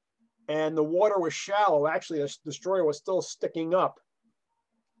 and the water was shallow. Actually, the destroyer was still sticking up.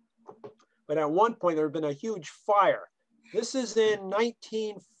 But at one point, there had been a huge fire. This is in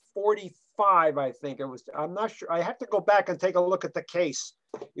 1945, I think it was. I'm not sure. I have to go back and take a look at the case.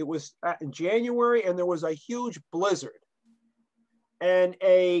 It was in January, and there was a huge blizzard. And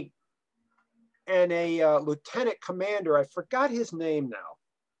a lieutenant commander, I forgot his name now,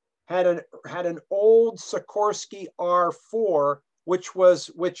 had an old Sikorsky R4, which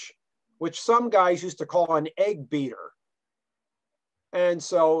some guys used to call an egg beater. And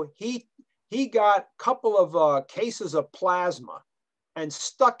so he got a couple of cases of plasma and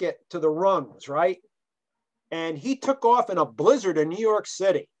stuck it to the rungs, right? And he took off in a blizzard in New York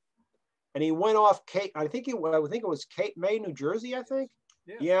City. And he went off Cape, I think it was Cape May, New Jersey, I think.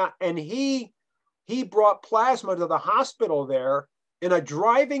 Yeah. And he brought plasma to the hospital there in a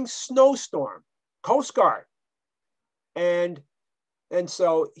driving snowstorm, Coast Guard. And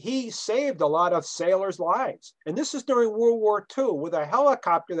so he saved a lot of sailors' lives. And this is during World War II with a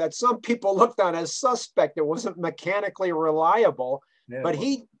helicopter that some people looked on as suspect. It wasn't mechanically reliable, but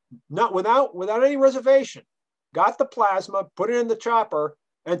he, not without any reservation, got the plasma, put it in the chopper,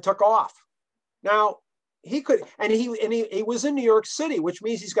 and took off. Now he could, and he was in New York City, which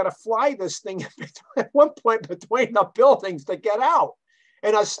means he's got to fly this thing at one point between the buildings to get out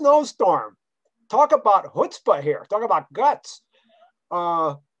in a snowstorm. Talk about chutzpah here. Talk about guts.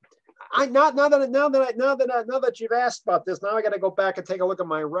 Now that you've asked about this, now I got to go back and take a look at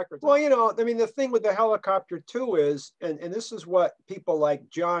my records. Well, I mean, the thing with the helicopter too is, and this is what people like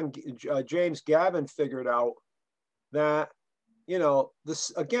James Gavin figured out, that,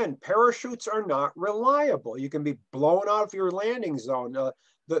 this again, parachutes are not reliable. You can be blown out of your landing zone.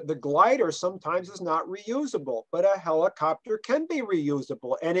 The glider sometimes is not reusable, but a helicopter can be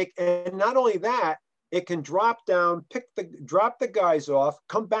reusable. And not only that, it can drop down, drop the guys off,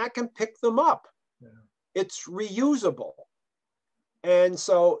 come back and pick them up. Yeah. It's reusable. And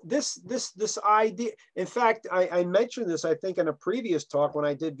so this idea, in fact, I mentioned this, I think, in a previous talk when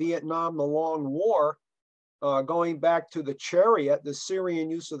I did Vietnam, the Long War, going back to the chariot, the Syrian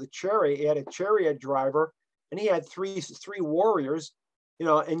use of the chariot. He had a chariot driver, and he had three warriors,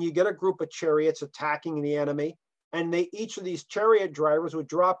 and you get a group of chariots attacking the enemy. And each of these chariot drivers would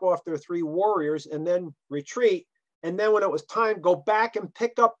drop off their three warriors and then retreat. And then when it was time, go back and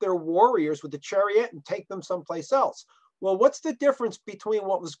pick up their warriors with the chariot and take them someplace else. Well, what's the difference between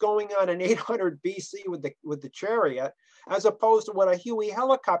what was going on in 800 BC with the chariot as opposed to what a Huey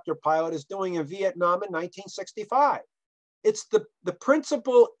helicopter pilot is doing in Vietnam in 1965? It's the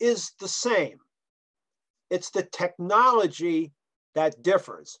principle is the same. It's the technology that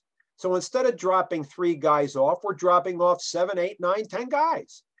differs. So instead of dropping 3 guys off, we're dropping off 7, 8, 9, 10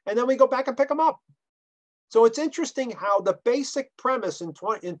 guys. And then we go back and pick them up. So it's interesting how the basic premise in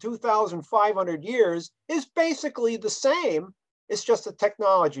 2,500 years is basically the same. It's just the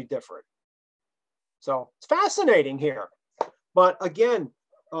technology different. So it's fascinating here. But again,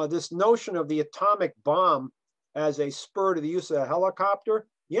 this notion of the atomic bomb as a spur to the use of a helicopter.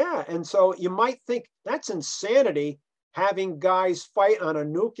 Yeah, and so you might think that's insanity, having guys fight on a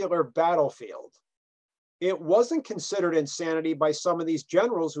nuclear battlefield. It wasn't considered insanity by some of these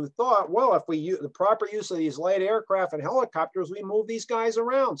generals who thought, well, if we use the proper use of these light aircraft and helicopters, we move these guys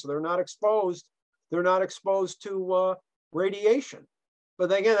around so they're not exposed to radiation.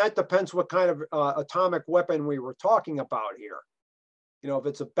 But again, that depends what kind of atomic weapon we were talking about here. If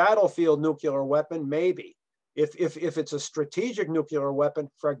it's a battlefield nuclear weapon, maybe. If it's a strategic nuclear weapon,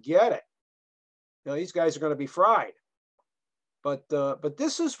 forget it. These guys are going to be fried. But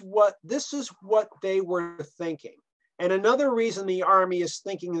this is what they were thinking. And another reason the Army is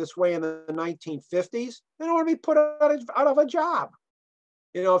thinking this way in the 1950s, they don't want to be put out of a job.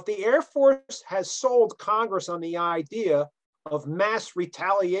 If the Air Force has sold Congress on the idea of mass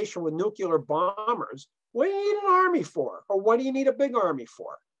retaliation with nuclear bombers, what do you need an army for? Or what do you need a big army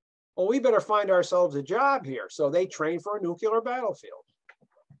for? Well, we better find ourselves a job here. So they train for a nuclear battlefield.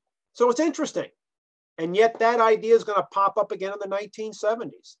 So it's interesting. And yet that idea is going to pop up again in the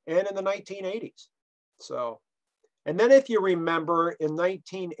 1970s and in the 1980s. So, and then if you remember in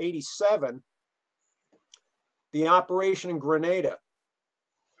 1987, the operation in Grenada,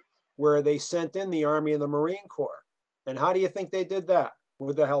 where they sent in the Army and the Marine Corps. And how do you think they did that?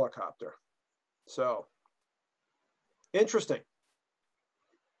 With the helicopter. So, interesting.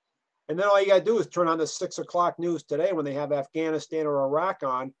 And then all you got to do is turn on the 6 o'clock news today when they have Afghanistan or Iraq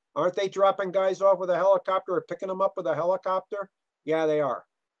on. Aren't they dropping guys off with a helicopter or picking them up with a helicopter? Yeah, they are.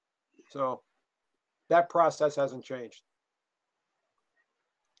 So that process hasn't changed.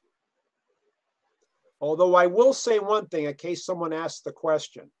 Although I will say one thing in case someone asks the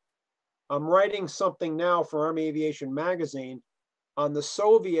question. I'm writing something now for Army Aviation magazine on the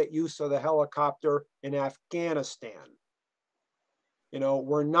Soviet use of the helicopter in Afghanistan.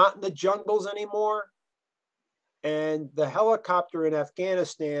 We're not in the jungles anymore. And the helicopter in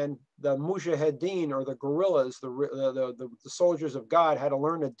Afghanistan, the mujahideen or the guerrillas, the soldiers of God had to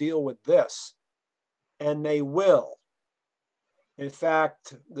learn to deal with this. And they will. In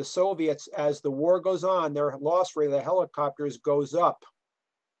fact, the Soviets, as the war goes on, their loss rate of the helicopters goes up.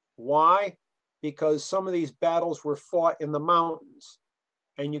 Why? because some of these battles were fought in the mountains.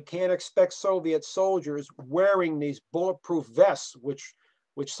 And you can't expect Soviet soldiers wearing these bulletproof vests, which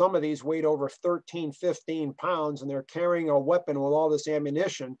some of these weighed over 13, 15 pounds, and they're carrying a weapon with all this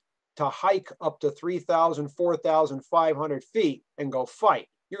ammunition to hike up to 3,000, 4,500 feet and go fight.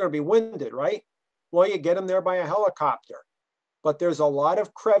 You're going to be winded, right? Well, you get them there by a helicopter. But there's a lot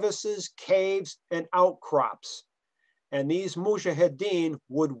of crevices, caves, and outcrops. And these mujahideen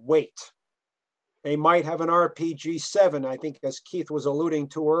would wait. They might have an RPG-7, I think, as Keith was alluding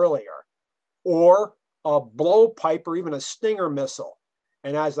to earlier, or a blowpipe or even a Stinger missile.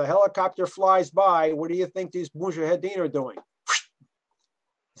 And as the helicopter flies by, what do you think these mujahideen are doing?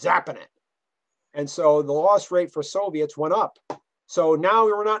 Zapping it. And so the loss rate for Soviets went up. So now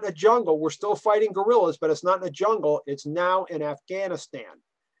we're not in a jungle. We're still fighting guerrillas, but it's not in a jungle. It's now in Afghanistan.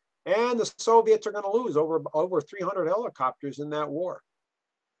 And the Soviets are going to lose over 300 helicopters in that war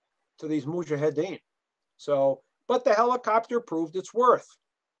to these mujahideen. So, but the helicopter proved its worth.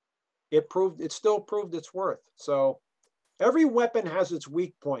 It still proved its worth. So every weapon has its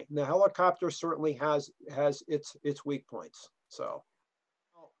weak point, and the helicopter certainly has its weak points. So,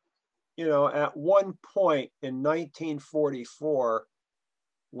 you know, at one point in 1944,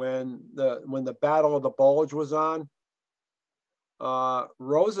 when the Battle of the Bulge was on,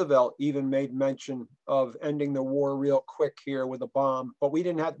 Roosevelt even made mention of ending the war real quick here with a bomb, but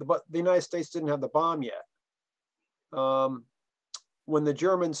the United States didn't have the bomb yet. When the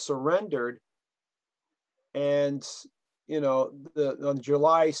Germans surrendered, and you know, on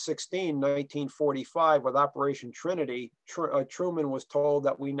July 16, 1945, with Operation Trinity, Truman was told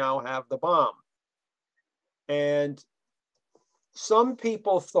that we now have the bomb. And some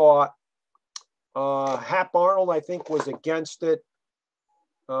people thought, Hap Arnold, I think, was against it.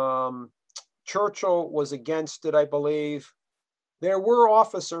 Churchill was against it, I believe. There were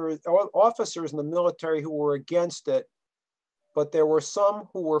officers in the military who were against it, but there were some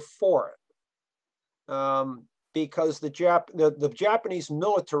who were for it. Because the Japanese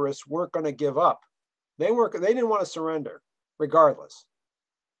militarists weren't going to give up. They didn't want to surrender, regardless.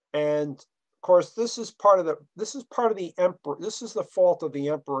 And of course, this is part of the emperor. This is the fault of the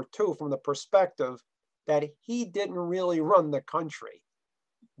emperor too, from the perspective that he didn't really run the country.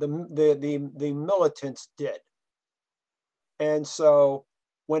 The militants did. And so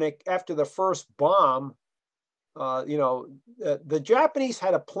after the first bomb, you know, the Japanese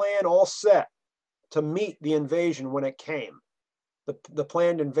had a plan all set to meet the invasion when it came, the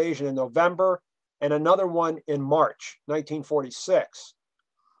planned invasion in November and another one in March 1946.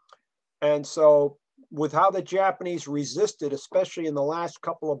 And so with how the Japanese resisted, especially in the last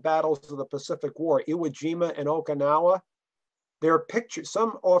couple of battles of the Pacific War, Iwo Jima and Okinawa,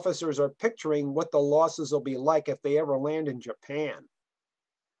 some officers are picturing what the losses will be like if they ever land in Japan.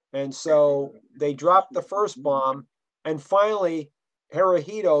 And so they dropped the first bomb, and finally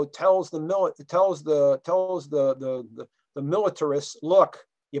Hirohito tells the militarists, look,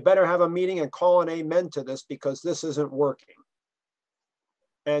 you better have a meeting and call an amen to this because this isn't working.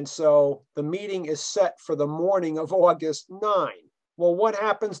 And so the meeting is set for the morning of August 9. Well, what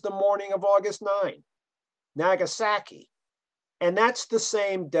happens the morning of August 9? Nagasaki. And that's the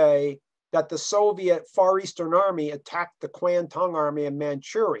same day that the Soviet Far Eastern Army attacked the Kwantung Army in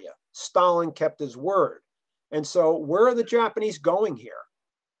Manchuria. Stalin kept his word. And so where are the Japanese going here?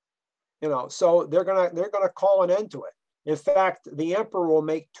 You know, so they're gonna call an end to it. In fact, the emperor will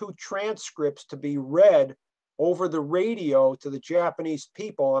make 2 transcripts to be read over the radio to the Japanese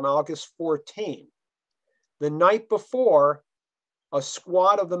people on August 14. The night before, a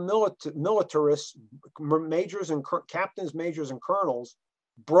squad of the militarists, captains, majors, and colonels,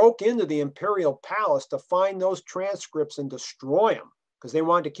 broke into the imperial palace to find those transcripts and destroy them because they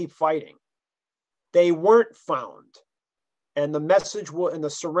wanted to keep fighting. They weren't found, and the the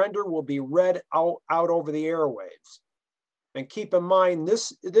surrender will be read out over the airwaves. And keep in mind,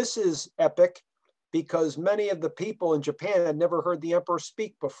 this is epic because many of the people in Japan had never heard the emperor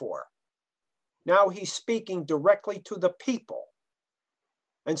speak before. Now he's speaking directly to the people.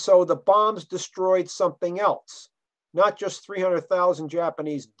 And so the bombs destroyed something else, not just 300,000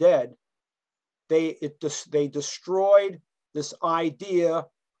 Japanese dead. They destroyed this idea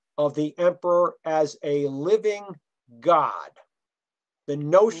of the emperor as a living God. The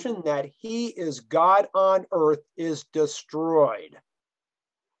notion that he is God on earth is destroyed.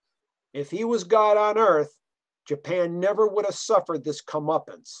 If he was God on earth, Japan never would have suffered this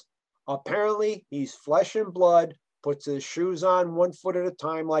comeuppance. Apparently, he's flesh and blood, puts his shoes on 1 foot at a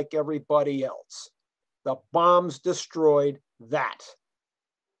time like everybody else. The bombs destroyed that.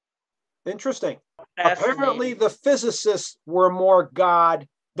 Interesting. Apparently, the physicists were more God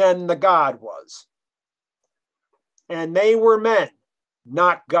than the God was. And they were men,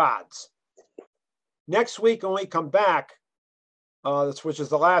 not gods. Next week, when we come back, which is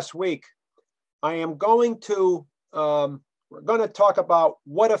the last week, I am going to, we're going to talk about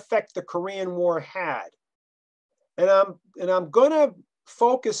what effect the Korean War had. And I'm going to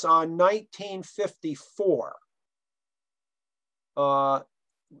focus on 1954.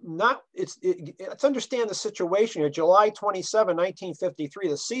 Let's understand the situation here. July 27, 1953,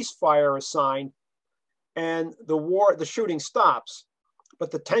 the ceasefire is signed and the shooting stops,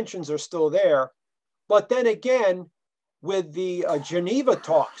 but the tensions are still there. But then again, with the Geneva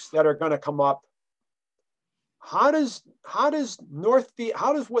talks that are going to come up, how does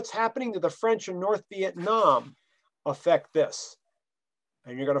what's happening to the French in North Vietnam affect this?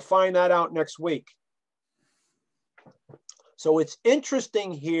 And you're going to find that out next week. So it's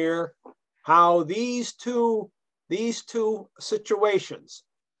interesting here how these two situations,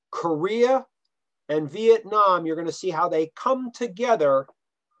 Korea and Vietnam, you're going to see how they come together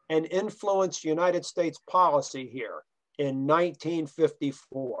and influence United States policy here in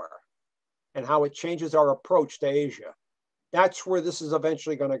 1954 and how it changes our approach to Asia. That's where this is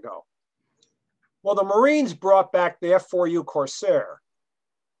eventually going to go. Well, the Marines brought back the F-4U Corsair.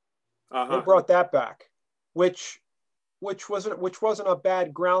 They brought that back, which wasn't a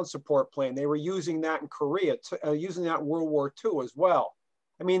bad ground support plane. They were using that in Korea, using that in World War II as well.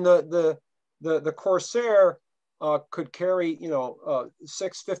 I mean, the Corsair could carry,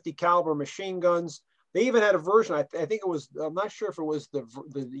 650 caliber machine guns. They even had a version. I think it was. I'm not sure if it was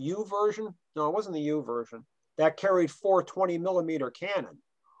the U version. No, it wasn't the U version. That carried 420 millimeter cannon,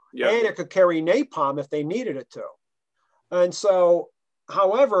 and it could carry napalm if they needed it to. And so,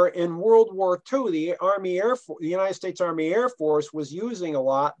 however, in World War II, the United States Army Air Force was using a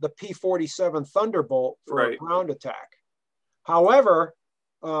lot the P-47 Thunderbolt for a ground attack. However,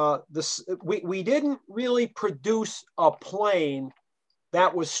 we didn't really produce a plane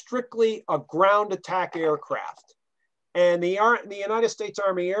that was strictly a ground attack aircraft. And the United States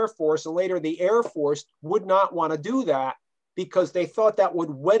Army Air Force and later the Air Force would not want to do that because they thought that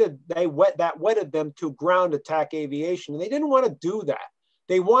wedded them to ground attack aviation. And they didn't want to do that.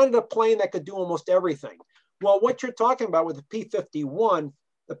 They wanted a plane that could do almost everything. Well, what you're talking about with the P-51,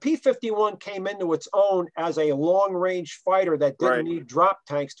 the P-51 came into its own as a long-range fighter that didn't need drop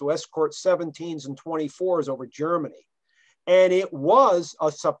tanks to escort 17s and 24s over Germany. And it was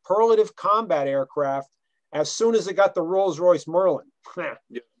a superlative combat aircraft as soon as it got the Rolls-Royce Merlin.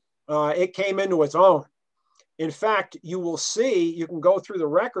 It came into its own. In fact, you can go through the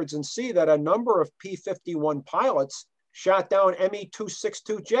records and see that a number of P-51 pilots shot down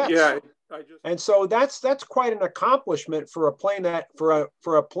Me-262 jets. And so that's quite an accomplishment for a plane the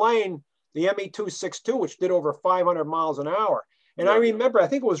Me-262, which did over 500 miles an hour. And I remember, I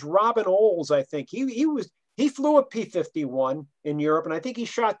think it was Robin Olds, I think. He flew a P-51 in Europe, and I think he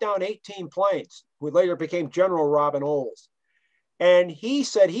shot down 18 planes, who later became General Robin Olds. And he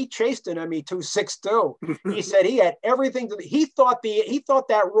said he chased an Me-262. He said he had everything. He thought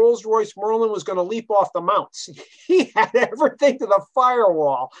that Rolls-Royce Merlin was going to leap off the mounts. He had everything to the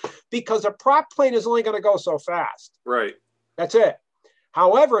firewall because a prop plane is only going to go so fast. Right. That's it.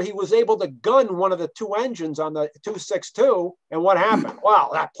 However, he was able to gun one of the two engines on the 262. And what happened?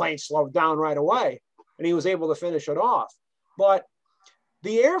 Well, that plane slowed down right away, and he was able to finish it off. But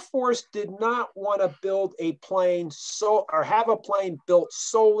the Air Force did not want to build a plane or have a plane built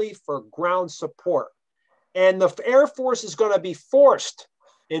solely for ground support. And the Air Force is going to be forced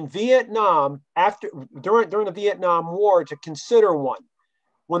in Vietnam during the Vietnam War to consider one.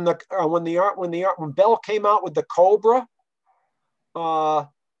 When Bell came out with the Cobra,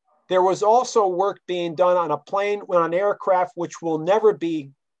 there was also work being done on an aircraft which will never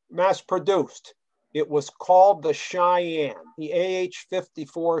be mass produced. It was called the Cheyenne, the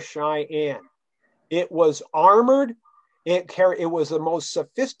AH-54 Cheyenne. It was armored. It was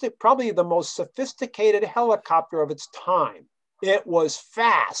probably the most sophisticated helicopter of its time. It was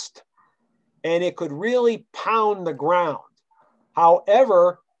fast, and it could really pound the ground.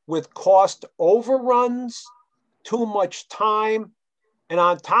 However, with cost overruns, too much time, and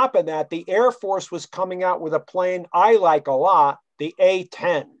on top of that, the Air Force was coming out with a plane I like a lot, the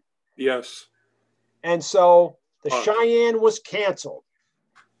A-10. Yes. And so the Cheyenne was canceled,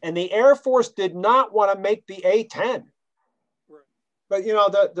 and the Air Force did not want to make the A-10. But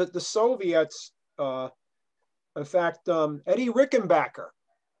the Soviets, in fact, Eddie Rickenbacker,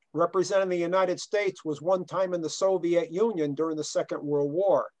 representing the United States, was one time in the Soviet Union during the Second World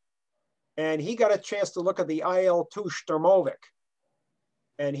War, and he got a chance to look at the IL-2 Sturmovik,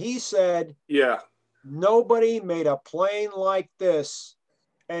 and he said, nobody made a plane like this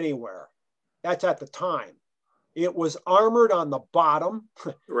anywhere. That's at the time. It was armored on the bottom.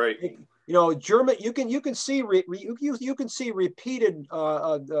 Right. German. You can see repeated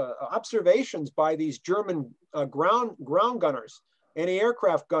observations by these German ground gunners,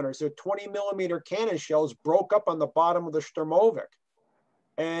 anti-aircraft gunners. Their 20mm cannon shells broke up on the bottom of the Sturmovik,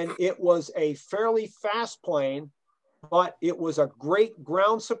 and it was a fairly fast plane, but it was a great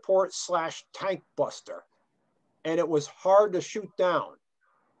ground support / tank buster, and it was hard to shoot down.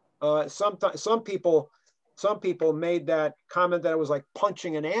 Some people made that comment that it was like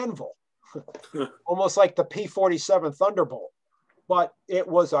punching an anvil, almost like the P-47 Thunderbolt. But it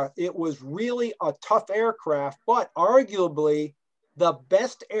was really a tough aircraft, but arguably the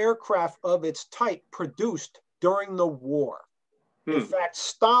best aircraft of its type produced during the war. In fact,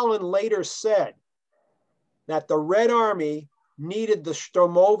 Stalin later said that the Red Army needed the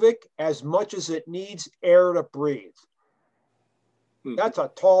Sturmovik as much as it needs air to breathe. That's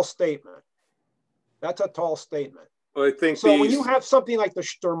a tall statement. That's a tall statement. Well, I think so. When you have something like the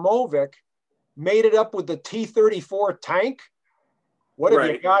Sturmovik, made it up with the T-34 tank, what have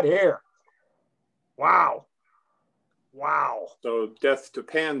you got here? Wow. Wow. So death to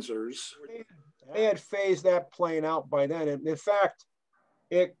Panzers. They had phased that plane out by then. And in fact,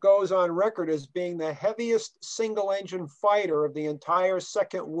 it goes on record as being the heaviest single-engine fighter of the entire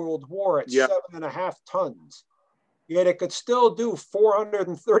Second World War at 7.5 tons. Yet it could still do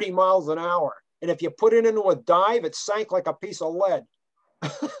 430 miles an hour. And if you put it into a dive, it sank like a piece of lead.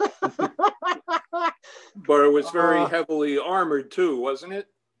 But it was very heavily armored too, wasn't it?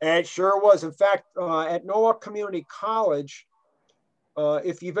 It sure was. In fact, at Norwalk Community College,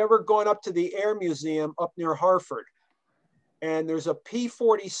 if you've ever gone up to the Air Museum up near Hartford, and there's a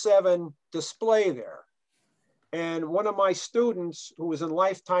P-47 display there. And one of my students who was in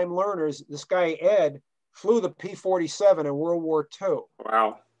Lifetime Learners, this guy Ed, flew the P-47 in World War II.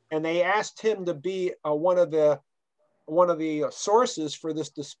 Wow. And they asked him to be one of the sources for this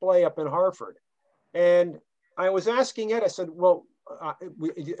display up in Hartford. And I was asking Ed, I said, well,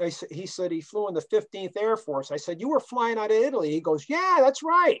 he said he flew in the 15th Air Force. I said, you were flying out of Italy. He goes, yeah, that's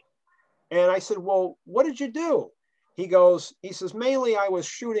right. And I said, well, what did you do? He says, mainly I was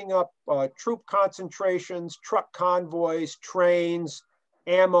shooting up troop concentrations, truck convoys, trains,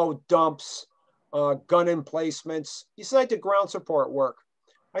 ammo dumps, gun emplacements. He said, I did ground support work.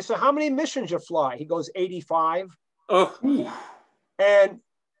 I said, how many missions you fly? He goes, 85. Oh. And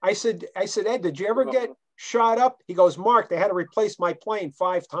I said, Ed, did you ever get shot up? He goes, Mark, they had to replace my plane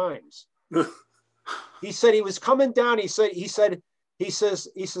 5 times. He said he was coming down. He says,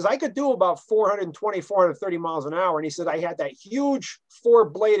 I could do about 420, 430 miles an hour. And he said, I had that huge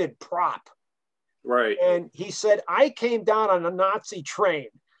 4-bladed prop. Right. And he said, I came down on a Nazi train.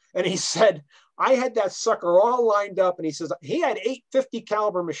 And he said, I had that sucker all lined up. And he says, he had 850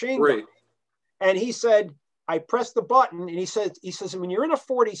 caliber machine gun. And he said, I pressed the button. And he says, when you're in a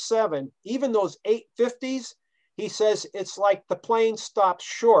 47, even those 850s, he says, it's like the plane stops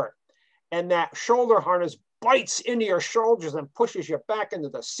short. And that shoulder harness bites into your shoulders and pushes you back into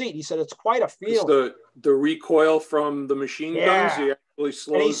the seat. He said, it's quite a feeling. The recoil from the machine guns, he actually slows.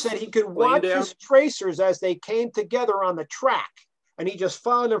 And he said he could watch his tracers as they came together on the track. And he just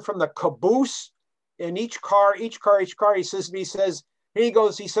followed them from the caboose in each car. He says to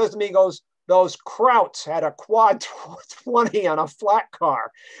me, those Krauts had a quad 20 on a flat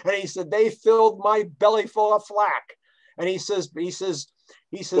car. And he said, they filled my belly full of flack. And he says, what,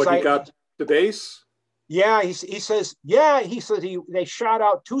 you got the base? Yeah, he says, they shot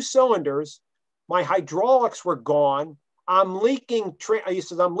out 2 cylinders. My hydraulics were gone. I'm leaking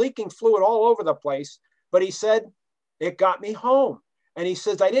fluid all over the place. But he said, it got me home. And he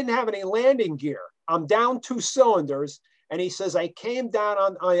says, I didn't have any landing gear. I'm down 2 cylinders. And he says, I came down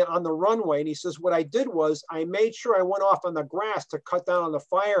on the runway. And he says, what I did was I made sure I went off on the grass to cut down on the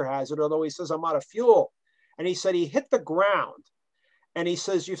fire hazard, although he says I'm out of fuel. And he said he hit the ground. And he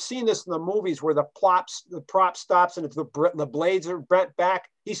says, you've seen this in the movies where the prop stops and the blades are bent back.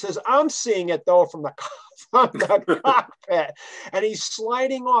 He says, I'm seeing it though from the cockpit. And he's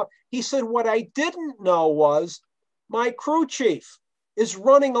sliding off. He said, what I didn't know was my crew chief is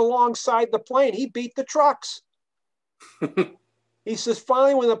running alongside the plane. He beat the trucks. He says,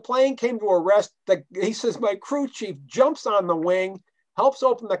 finally, when the plane came to a rest, he says, my crew chief jumps on the wing, helps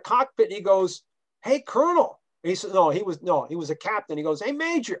open the cockpit. And he goes, hey, Colonel. He said, he was a captain. He goes, hey,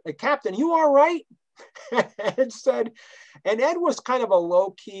 Major, Captain, you all right? And Ed was kind of a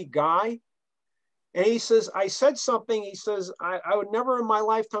low-key guy. And he says, I said something. He says, I would never in my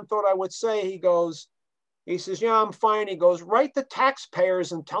lifetime thought I would say. He says, yeah, I'm fine. He goes, write the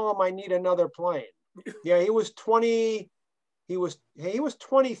taxpayers and tell them I need another plane. Yeah, he was he was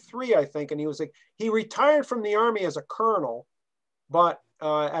 23, I think, and he retired from the Army as a colonel, but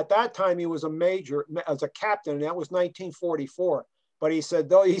at that time he was a major, as a captain, and that was 1944. But he said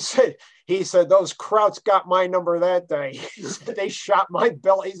those Krauts got my number that day. He said they shot my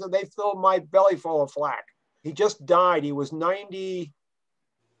belly, so they filled my belly full of flak. He just died. He was 90.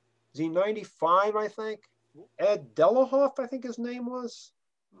 Is he 95? I think. Ed Delahoff, I think his name was.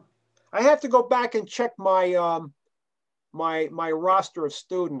 I have to go back and check my my roster of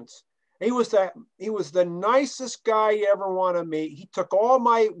students. He was the nicest guy you ever want to meet. He took all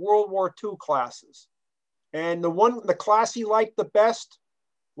my World War II classes. And the class he liked the best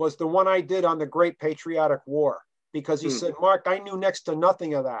was the one I did on the Great Patriotic War, because he said, Mark, I knew next to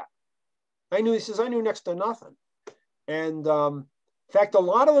nothing of that. He says, I knew next to nothing. And in fact, a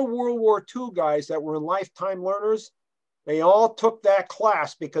lot of the World War II guys that were lifetime learners, they all took that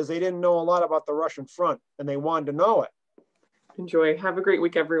class because they didn't know a lot about the Russian front and they wanted to know it. Enjoy. Have a great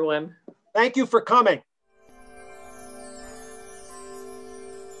week, everyone. Thank you for coming.